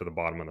events for the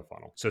bottom of the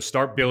funnel. So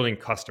start building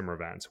customer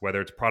events,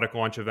 whether it's product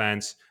launch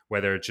events,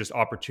 whether it's just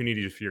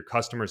opportunities for your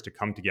customers to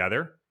come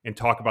together and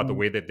talk about the Mm-hmm.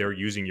 way that they're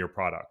using your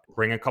product.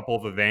 Bring a couple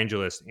of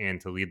evangelists in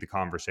to lead the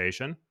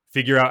conversation.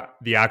 Figure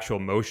out the actual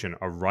motion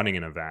of running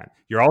an event.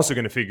 You're also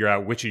going to figure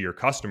out which of your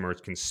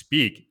customers can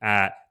speak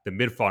at the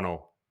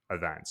mid-funnel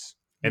events,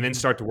 and then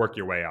start to work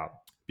your way up.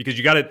 Because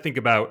you got to think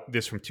about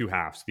this from two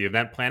halves, the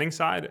event planning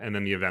side and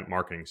then the event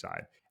marketing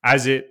side.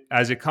 As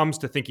it comes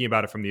to thinking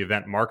about it from the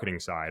event marketing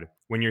side,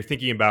 when you're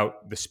thinking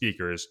about the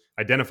speakers,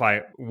 identify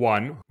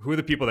one, who are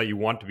the people that you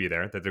want to be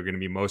there, that they're going to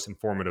be most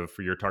informative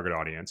for your target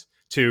audience.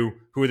 Two,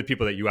 who are the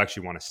people that you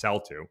actually want to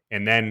sell to?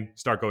 And then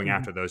start going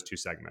after those two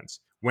segments.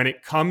 When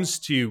it comes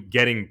to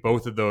getting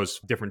both of those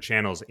different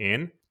channels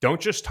in,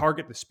 don't just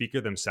target the speaker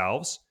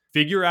themselves.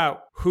 Figure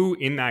out who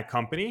in that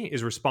company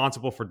is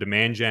responsible for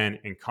demand gen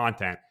and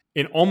content.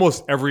 In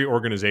almost every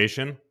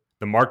organization,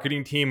 the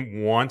marketing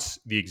team wants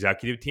the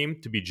executive team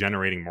to be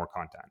generating more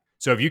content.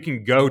 So if you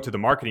can go to the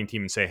marketing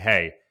team and say,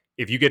 hey,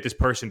 if you get this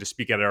person to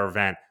speak at our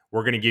event,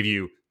 we're going to give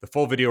you the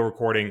full video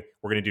recording.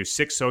 We're going to do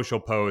 6 social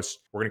posts.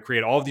 We're going to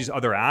create all of these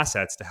other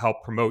assets to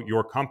help promote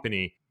your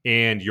company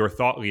and your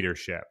thought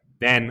leadership.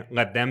 Then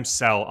let them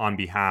sell on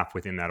behalf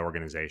within that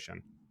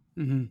organization.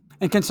 Mm-hmm.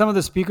 And can some of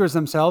the speakers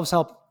themselves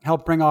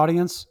help bring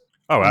audience?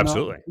 Oh,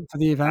 absolutely. For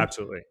the event?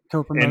 Absolutely.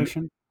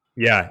 Co-promotion?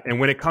 Yeah. And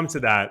when it comes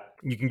to that,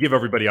 you can give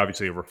everybody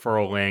obviously a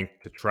referral link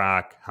to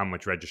track how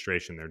much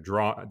registration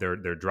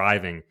they're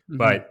driving,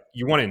 but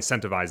you want to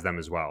incentivize them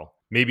as well.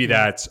 Maybe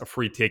that's a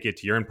free ticket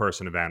to your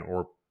in-person event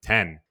or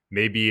 10.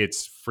 Maybe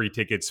it's free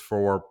tickets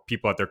for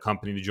people at their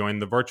company to join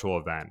the virtual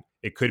event.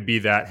 It could be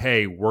that,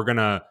 hey, we're going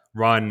to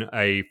run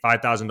a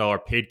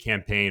 $5,000 paid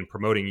campaign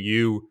promoting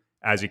you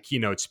as a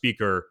keynote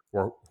speaker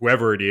or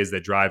whoever it is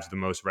that drives the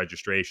most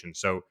registration.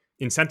 So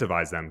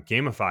incentivize them,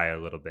 gamify it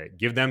a little bit,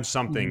 give them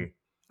something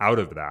out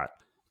of that.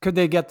 Could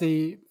they get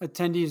the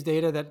attendees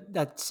data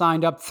that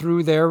signed up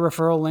through their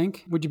referral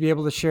link? Would you be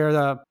able to share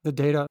the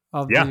data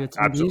of the attendees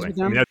absolutely.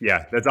 with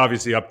them? That's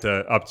obviously up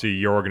to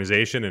your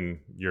organization and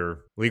your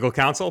legal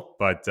counsel,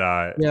 but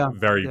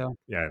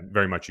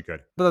very much you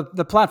could. But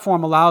the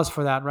platform allows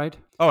for that, right?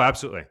 Oh,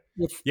 absolutely.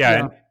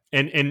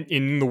 And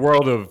in the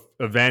world of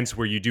events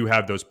where you do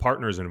have those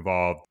partners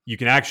involved, you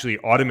can actually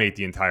automate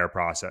the entire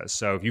process.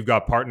 So if you've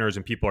got partners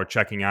and people are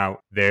checking out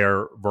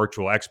their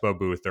virtual expo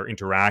booth, they're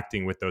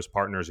interacting with those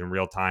partners in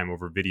real time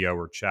over video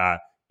or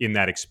chat in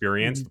that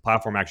experience, the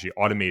platform actually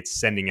automates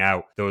sending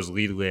out those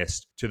lead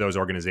lists to those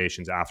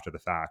organizations after the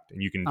fact.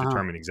 And you can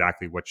determine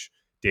exactly which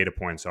data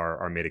points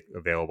are made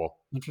available.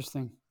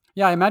 Interesting.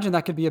 Yeah, I imagine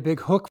that could be a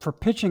big hook for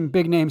pitching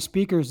big name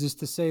speakers, is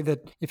to say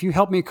that if you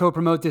help me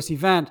co-promote this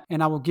event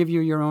and I will give you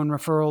your own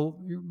referral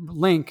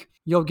link,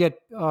 you'll get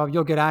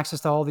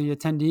access to all the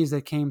attendees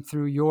that came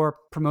through your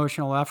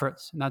promotional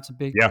efforts. And that's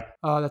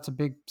a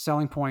big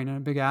selling point and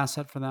a big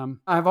asset for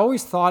them. I've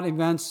always thought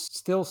events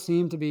still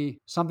seem to be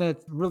something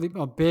that's really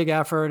a big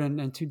effort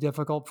and too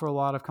difficult for a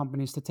lot of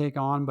companies to take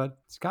on, but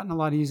it's gotten a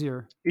lot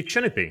easier. It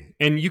shouldn't be.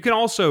 And you can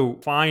also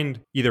find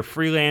either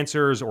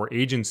freelancers or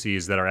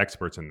agencies that are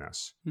experts in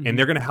this. And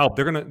they're going to help.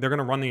 They're going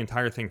to run the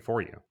entire thing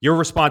for you. Your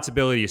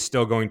responsibility is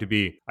still going to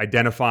be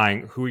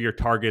identifying who are your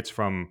targets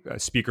from a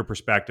speaker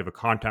perspective, a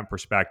content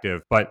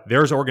perspective, but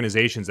there's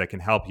organizations that can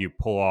help you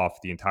pull off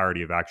the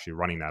entirety of actually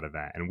running that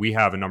event. And we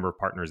have a number of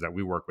partners that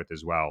we work with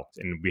as well.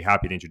 And we'd be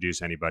happy to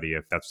introduce anybody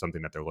if that's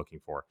something that they're looking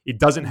for. It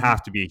doesn't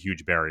have to be a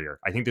huge barrier.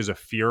 I think there's a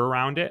fear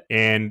around it.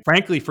 And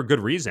frankly, for good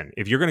reason.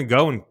 If you're going to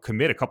go and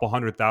commit a couple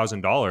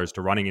 $100,000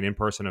 to running an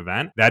in-person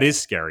event, that is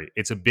scary.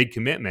 It's a big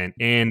commitment.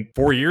 And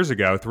 3 years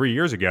ago,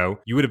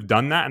 you would have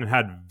done that and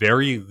had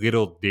very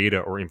little data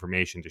or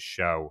information to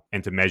show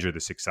and to measure the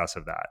success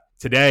of that.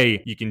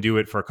 Today, you can do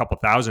it for a couple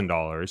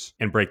 $1,000s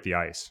and break the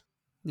ice.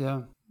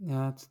 Yeah,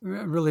 it's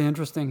really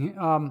interesting.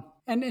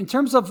 And in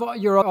terms of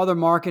your other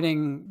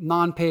marketing,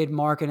 non-paid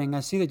marketing,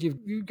 I see that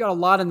you've got a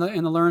lot in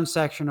the Learn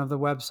section of the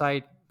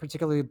website,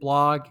 particularly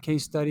blog,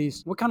 case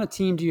studies. What kind of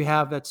team do you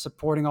have that's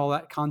supporting all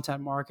that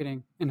content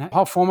marketing? And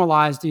how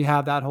formalized do you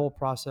have that whole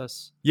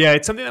process? Yeah,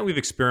 it's something that we've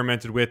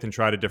experimented with and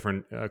tried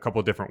a couple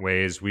of different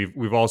ways.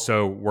 We've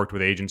also worked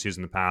with agencies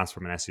in the past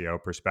from an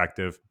SEO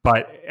perspective.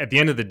 But at the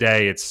end of the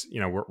day, it's,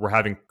 we're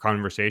having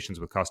conversations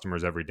with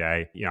customers every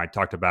day. I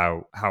talked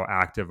about how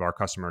active our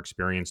customer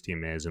experience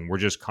team is, and we're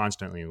just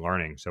constantly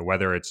learning. So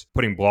whether it's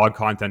putting blog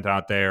content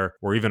out there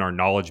or even our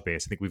knowledge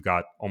base, I think we've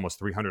got almost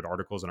 300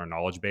 articles in our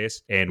knowledge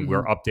base, and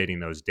we're updating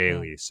those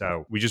daily.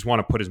 So we just want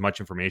to put as much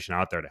information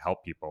out there to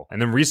help people.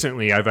 And then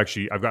recently, I've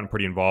gotten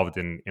pretty involved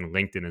in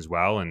LinkedIn as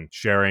well, and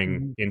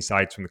sharing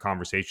insights from the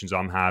conversations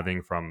I'm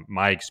having from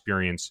my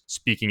experience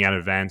speaking at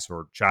events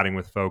or chatting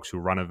with folks who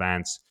run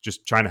events,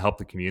 just trying to help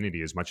the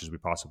community as much as we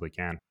possibly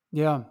can.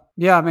 Yeah.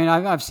 Yeah. I mean,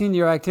 I've seen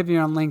your activity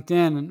on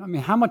LinkedIn. And I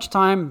mean, how much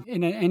time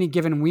in any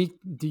given week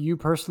do you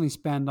personally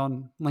spend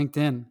on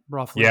LinkedIn,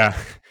 roughly? Yeah.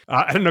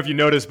 I don't know if you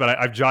noticed, but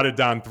I've jotted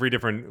down 3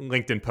 different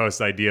LinkedIn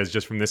post ideas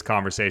just from this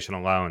conversation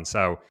alone.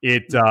 So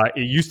it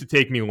used to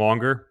take me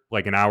longer,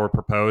 like an hour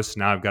per post.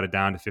 Now I've got it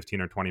down to 15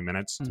 or 20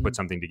 minutes to put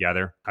something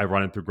together. I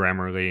run it through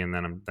Grammarly and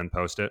then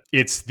post it.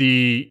 It's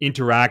the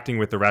interacting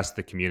with the rest of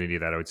the community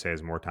that I would say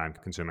is more time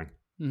consuming.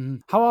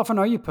 How often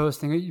are you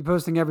posting? Are you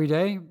posting every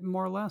day,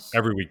 more or less?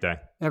 Every weekday.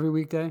 Every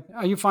weekday.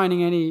 Are you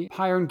finding any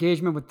higher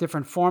engagement with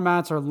different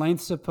formats or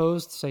lengths of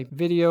posts, say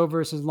video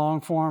versus long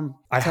form?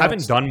 I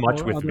haven't done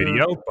much with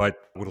video, but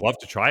would love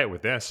to try it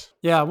with this.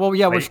 Yeah. Well,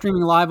 yeah, we're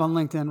streaming live on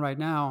LinkedIn right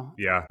now.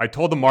 Yeah. I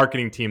told the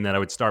marketing team that I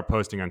would start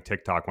posting on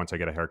TikTok once I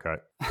get a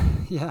haircut.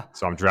 Yeah.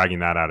 So I'm dragging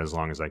that out as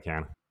long as I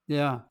can.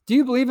 Yeah. Do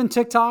you believe in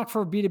TikTok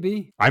for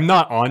B2B? I'm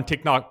not on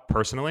TikTok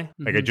personally.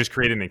 Like I just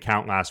created an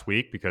account last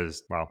week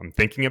because, I'm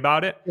thinking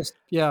about it.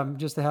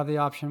 Just to have the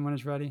option when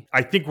it's ready.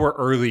 I think we're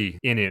early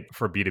in it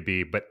for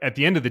B2B, but at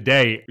the end of the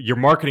day, you're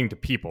marketing to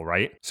people,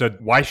 right? So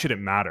why should it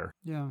matter?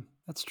 Yeah.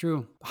 That's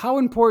true. How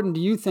important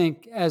do you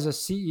think as a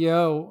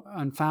CEO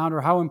and founder,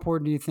 how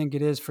important do you think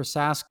it is for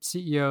SaaS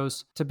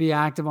CEOs to be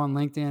active on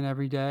LinkedIn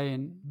every day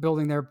and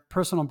building their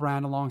personal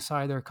brand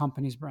alongside their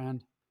company's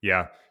brand?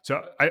 Yeah.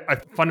 So I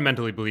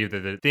fundamentally believe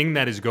that the thing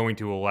that is going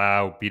to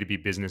allow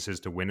B2B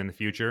businesses to win in the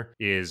future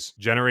is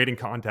generating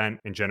content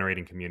and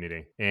generating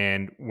community.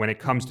 And when it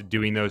comes to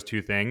doing those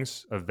two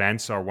things,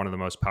 events are one of the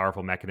most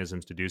powerful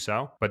mechanisms to do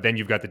so. But then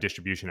you've got the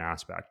distribution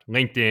aspect.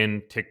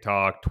 LinkedIn,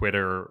 TikTok,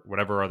 Twitter,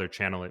 whatever other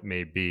channel it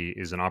may be,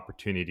 is an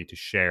opportunity to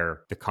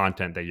share the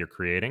content that you're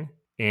creating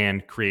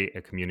and create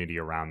a community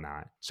around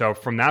that. So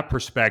from that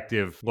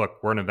perspective, look,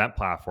 we're an event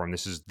platform.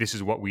 This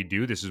is what we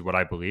do. This is what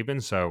I believe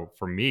in. So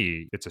for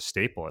me, it's a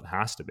staple. It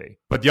has to be.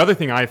 But the other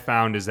thing I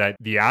found is that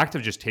the act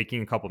of just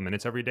taking a couple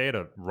minutes every day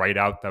to write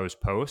out those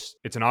posts,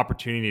 it's an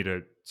opportunity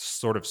to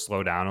sort of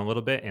slow down a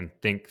little bit and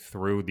think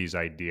through these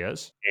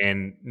ideas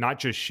and not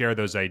just share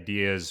those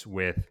ideas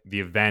with the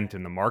event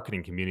and the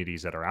marketing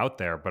communities that are out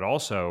there, but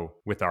also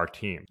with our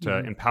team to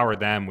empower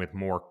them with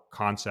more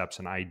concepts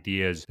and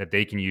ideas that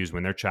they can use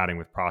when they're chatting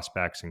with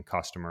prospects and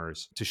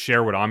customers to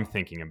share what I'm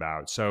thinking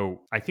about.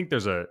 So I think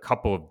there's a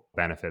couple of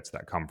benefits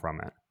that come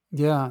from it.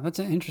 Yeah, that's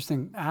an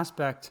interesting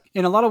aspect.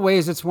 In a lot of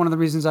ways, it's one of the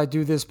reasons I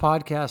do this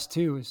podcast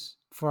too, is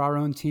for our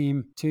own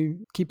team to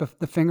keep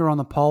the finger on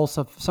the pulse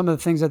of some of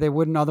the things that they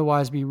wouldn't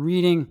otherwise be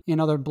reading in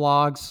other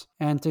blogs,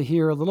 and to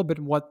hear a little bit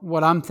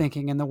what I'm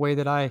thinking in the way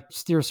that I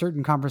steer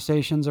certain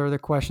conversations or the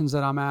questions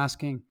that I'm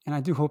asking. And I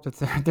do hope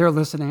that they're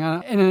listening.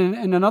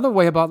 And another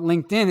way about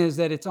LinkedIn is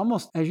that it's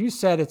almost, as you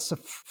said, it's a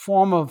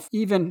form of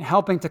even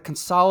helping to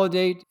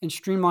consolidate and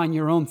streamline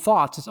your own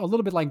thoughts. It's a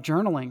little bit like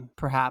journaling,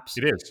 perhaps.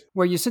 It is.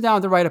 Where you sit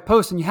down to write a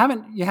post and you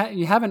haven't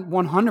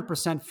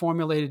 100%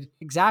 formulated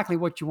exactly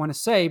what you want to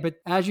say, but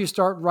as you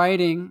start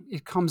writing,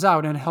 it comes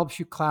out and it helps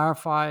you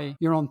clarify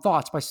your own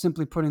thoughts by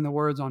simply putting the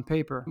words on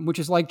paper, which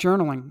is like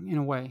journaling in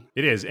a way.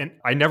 It is. And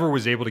I never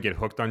was able to get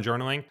hooked on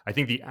journaling. I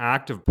think the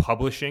act of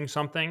publishing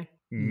something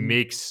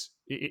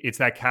it's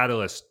that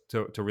catalyst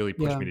to really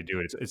push me to do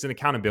it. It's an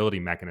accountability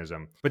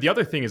mechanism. But the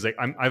other thing is, like,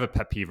 I have a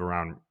pet peeve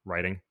around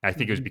writing. I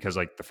think it was because,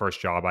 like, the first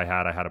job I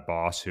had a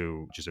boss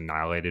who just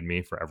annihilated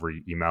me for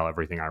every email,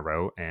 everything I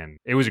wrote. And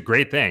it was a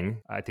great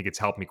thing. I think it's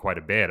helped me quite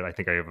a bit. I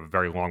think I have a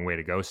very long way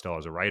to go still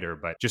as a writer.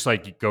 But just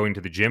like going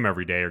to the gym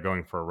every day or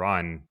going for a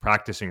run,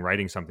 practicing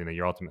writing something that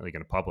you're ultimately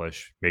going to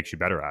publish makes you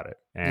better at it.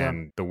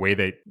 And the way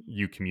that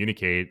you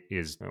communicate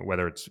is,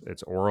 whether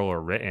it's oral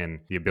or written,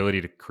 the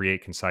ability to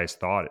create concise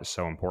thought is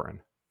so important.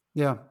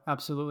 Yeah,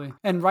 absolutely.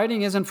 And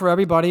writing isn't for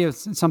everybody.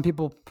 Some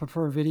people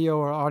prefer video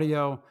or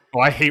audio. Oh,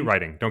 I hate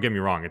writing. Don't get me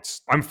wrong.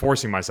 I'm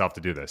forcing myself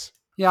to do this.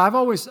 Yeah, I've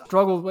always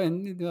struggled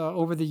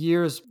over the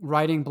years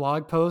writing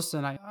blog posts,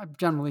 and I've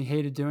generally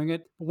hated doing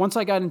it. But once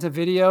I got into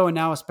video, and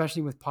now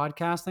especially with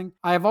podcasting,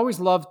 I have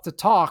always loved to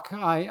talk.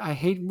 I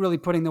hate really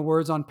putting the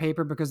words on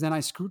paper because then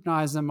I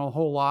scrutinize them a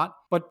whole lot.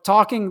 But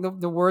talking,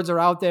 the words are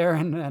out there,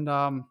 and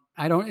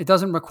it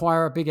doesn't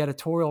require a big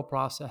editorial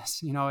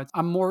process.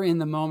 I'm more in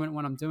the moment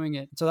when I'm doing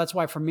it. So that's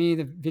why for me,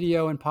 the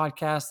video and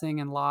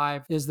podcasting and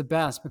live is the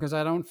best, because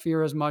I don't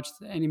fear as much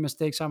any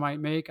mistakes I might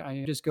make.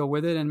 I just go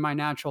with it and my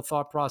natural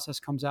thought process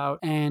comes out,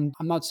 and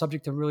I'm not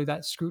subject to really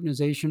that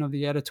scrutinization of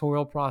the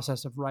editorial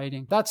process of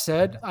writing. That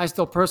said, I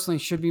still personally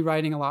should be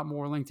writing a lot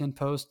more LinkedIn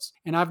posts.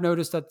 And I've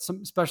noticed that some,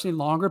 especially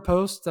longer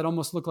posts that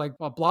almost look like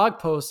blog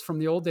posts from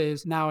the old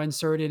days, now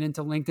inserted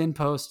into LinkedIn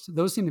posts,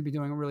 those seem to be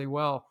doing really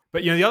well.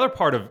 But the other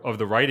part of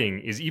the writing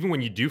is, even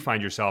when you do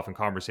find yourself in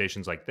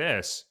conversations like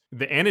this,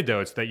 the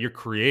anecdotes that you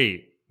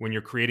create when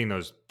you're creating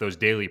those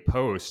daily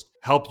posts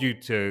help you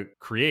to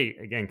create,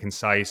 again,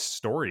 concise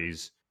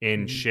stories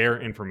and share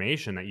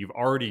information that you've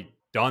already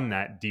done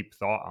that deep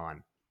thought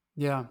on.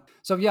 Yeah.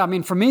 So yeah, I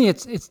mean, for me,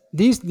 it's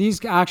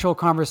these actual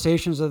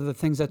conversations are the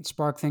things that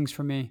spark things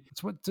for me.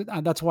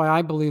 That's why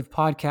I believe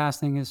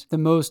podcasting is the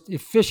most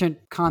efficient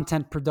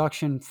content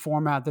production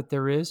format that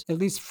there is, at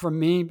least for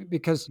me,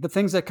 because the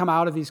things that come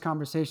out of these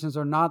conversations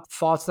are not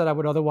thoughts that I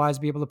would otherwise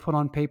be able to put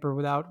on paper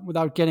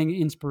without getting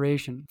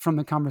inspiration from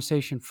the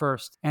conversation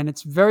first. And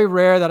it's very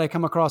rare that I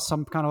come across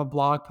some kind of a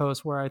blog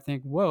post where I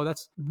think, whoa,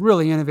 that's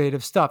really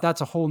innovative stuff.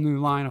 That's a whole new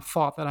line of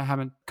thought that I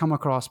haven't come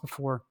across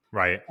before.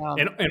 Right.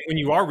 And when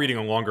you are reading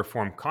a longer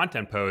form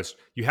content post,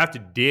 you have to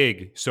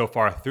dig so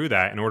far through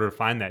that in order to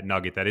find that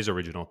nugget that is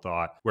original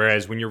thought.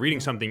 Whereas when you're reading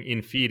something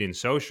in feed in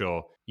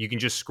social, you can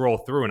just scroll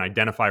through and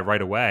identify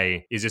right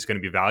away, is this going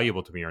to be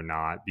valuable to me or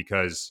not?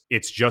 Because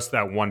it's just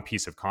that one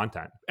piece of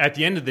content. At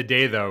the end of the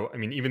day, though, I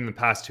mean, even in the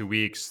past 2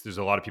 weeks, there's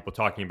a lot of people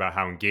talking about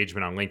how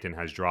engagement on LinkedIn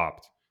has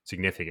dropped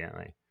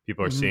significantly.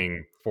 People are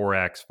seeing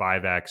 4x,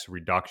 5x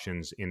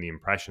reductions in the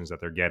impressions that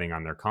they're getting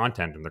on their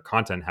content, and their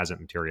content hasn't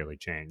materially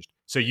changed.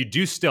 So you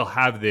do still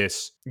have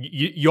this,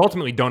 you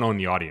ultimately don't own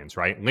the audience,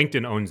 right?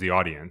 LinkedIn owns the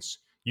audience.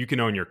 You can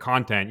own your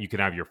content, you can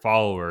have your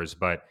followers,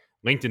 but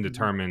LinkedIn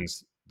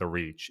determines the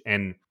reach.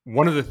 And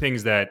one of the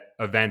things that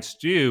events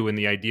do, and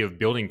the idea of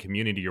building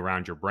community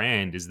around your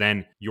brand, is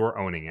then you're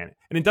owning it.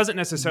 And it doesn't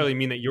necessarily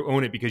mean that you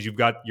own it because you've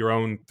got your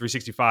own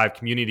 365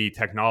 community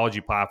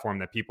technology platform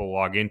that people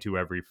log into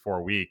every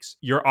 4 weeks.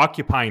 You're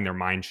occupying their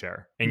mind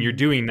share, and you're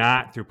doing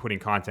that through putting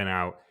content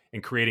out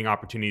and creating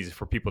opportunities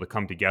for people to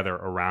come together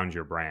around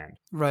your brand.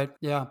 Right.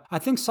 Yeah. I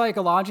think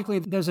psychologically,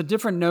 there's a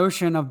different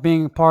notion of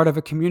being part of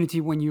a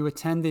community when you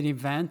attend an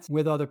event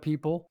with other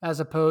people, as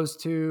opposed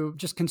to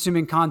just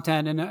consuming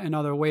content in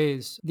other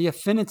ways. The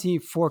affinity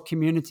for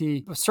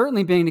community,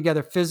 certainly being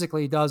together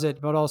physically does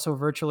it, but also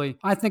virtually.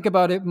 I think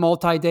about it,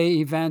 multi-day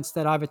events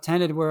that I've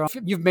attended where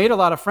you've made a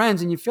lot of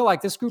friends and you feel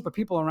like this group of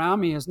people around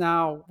me is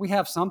now, we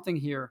have something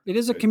here. It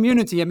is a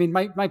community. I mean,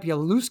 might be a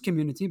loose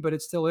community, but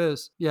it still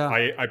is. Yeah.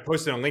 I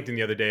posted on LinkedIn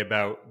the other day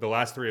about the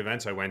last 3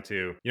 events I went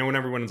to. When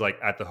everyone's like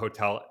at the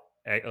hotel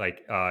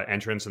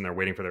entrance and they're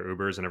waiting for their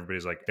Ubers, and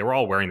everybody's like, they were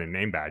all wearing their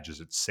name badges,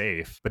 it's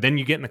safe. But then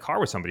you get in the car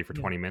with somebody for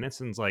 20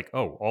 minutes and it's like,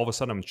 oh, all of a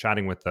sudden I'm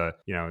chatting with the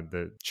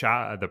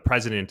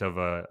president of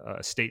a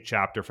state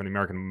chapter from the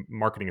American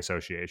Marketing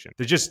Association.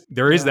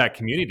 There is that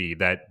community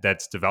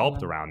that's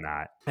developed around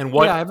that. And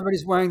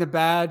everybody's wearing the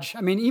badge.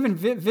 I mean, even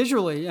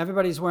visually,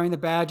 everybody's wearing the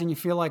badge, and you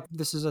feel like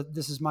this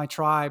is my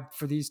tribe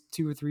for these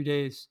 2 or 3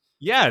 days.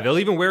 Yeah, they'll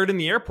even wear it in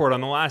the airport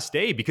on the last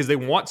day because they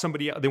want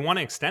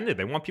to extend it.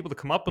 They want people to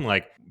come up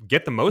and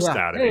get the most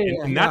out of it.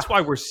 And that's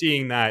why we're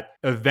seeing that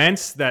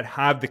events that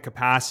have the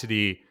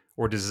capacity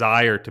or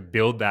desire to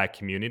build that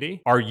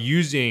community are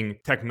using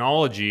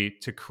technology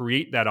to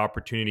create that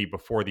opportunity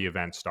before the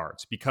event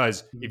starts.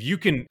 Because if you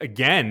can,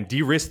 again,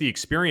 de-risk the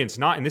experience,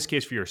 not in this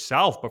case for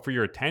yourself, but for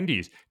your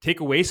attendees, take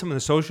away some of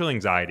the social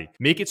anxiety,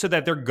 make it so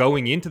that they're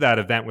going into that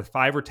event with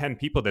 5 or 10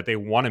 people that they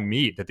want to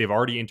meet, that they've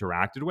already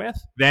interacted with,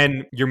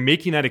 then you're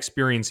making that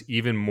experience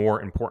even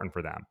more important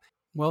for them.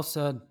 Well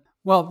said.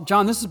 Well,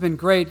 John, this has been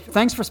great.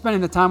 Thanks for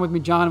spending the time with me,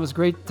 John. It was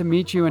great to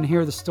meet you and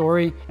hear the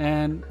story.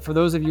 And for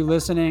those of you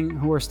listening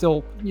who are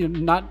still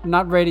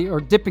not ready or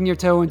dipping your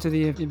toe into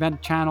the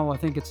event channel, I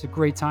think it's a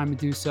great time to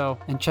do so.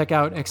 And check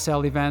out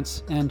Excel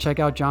Events and check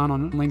out John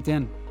on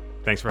LinkedIn.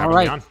 Thanks for having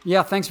me on.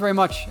 Yeah, thanks very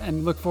much.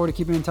 And look forward to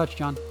keeping in touch,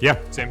 John. Yeah,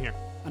 same here.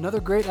 Another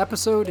great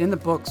episode in the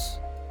books.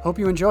 Hope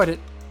you enjoyed it.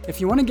 If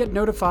you want to get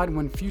notified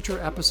when future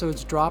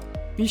episodes drop,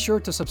 be sure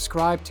to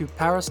subscribe to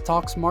Paris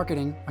Talks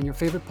Marketing on your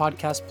favorite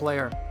podcast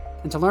player.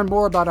 And to learn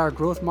more about our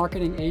growth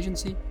marketing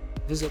agency,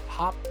 visit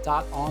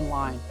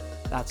hop.online.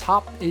 That's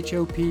hop,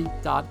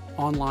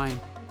 HOP.online.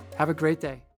 Have a great day.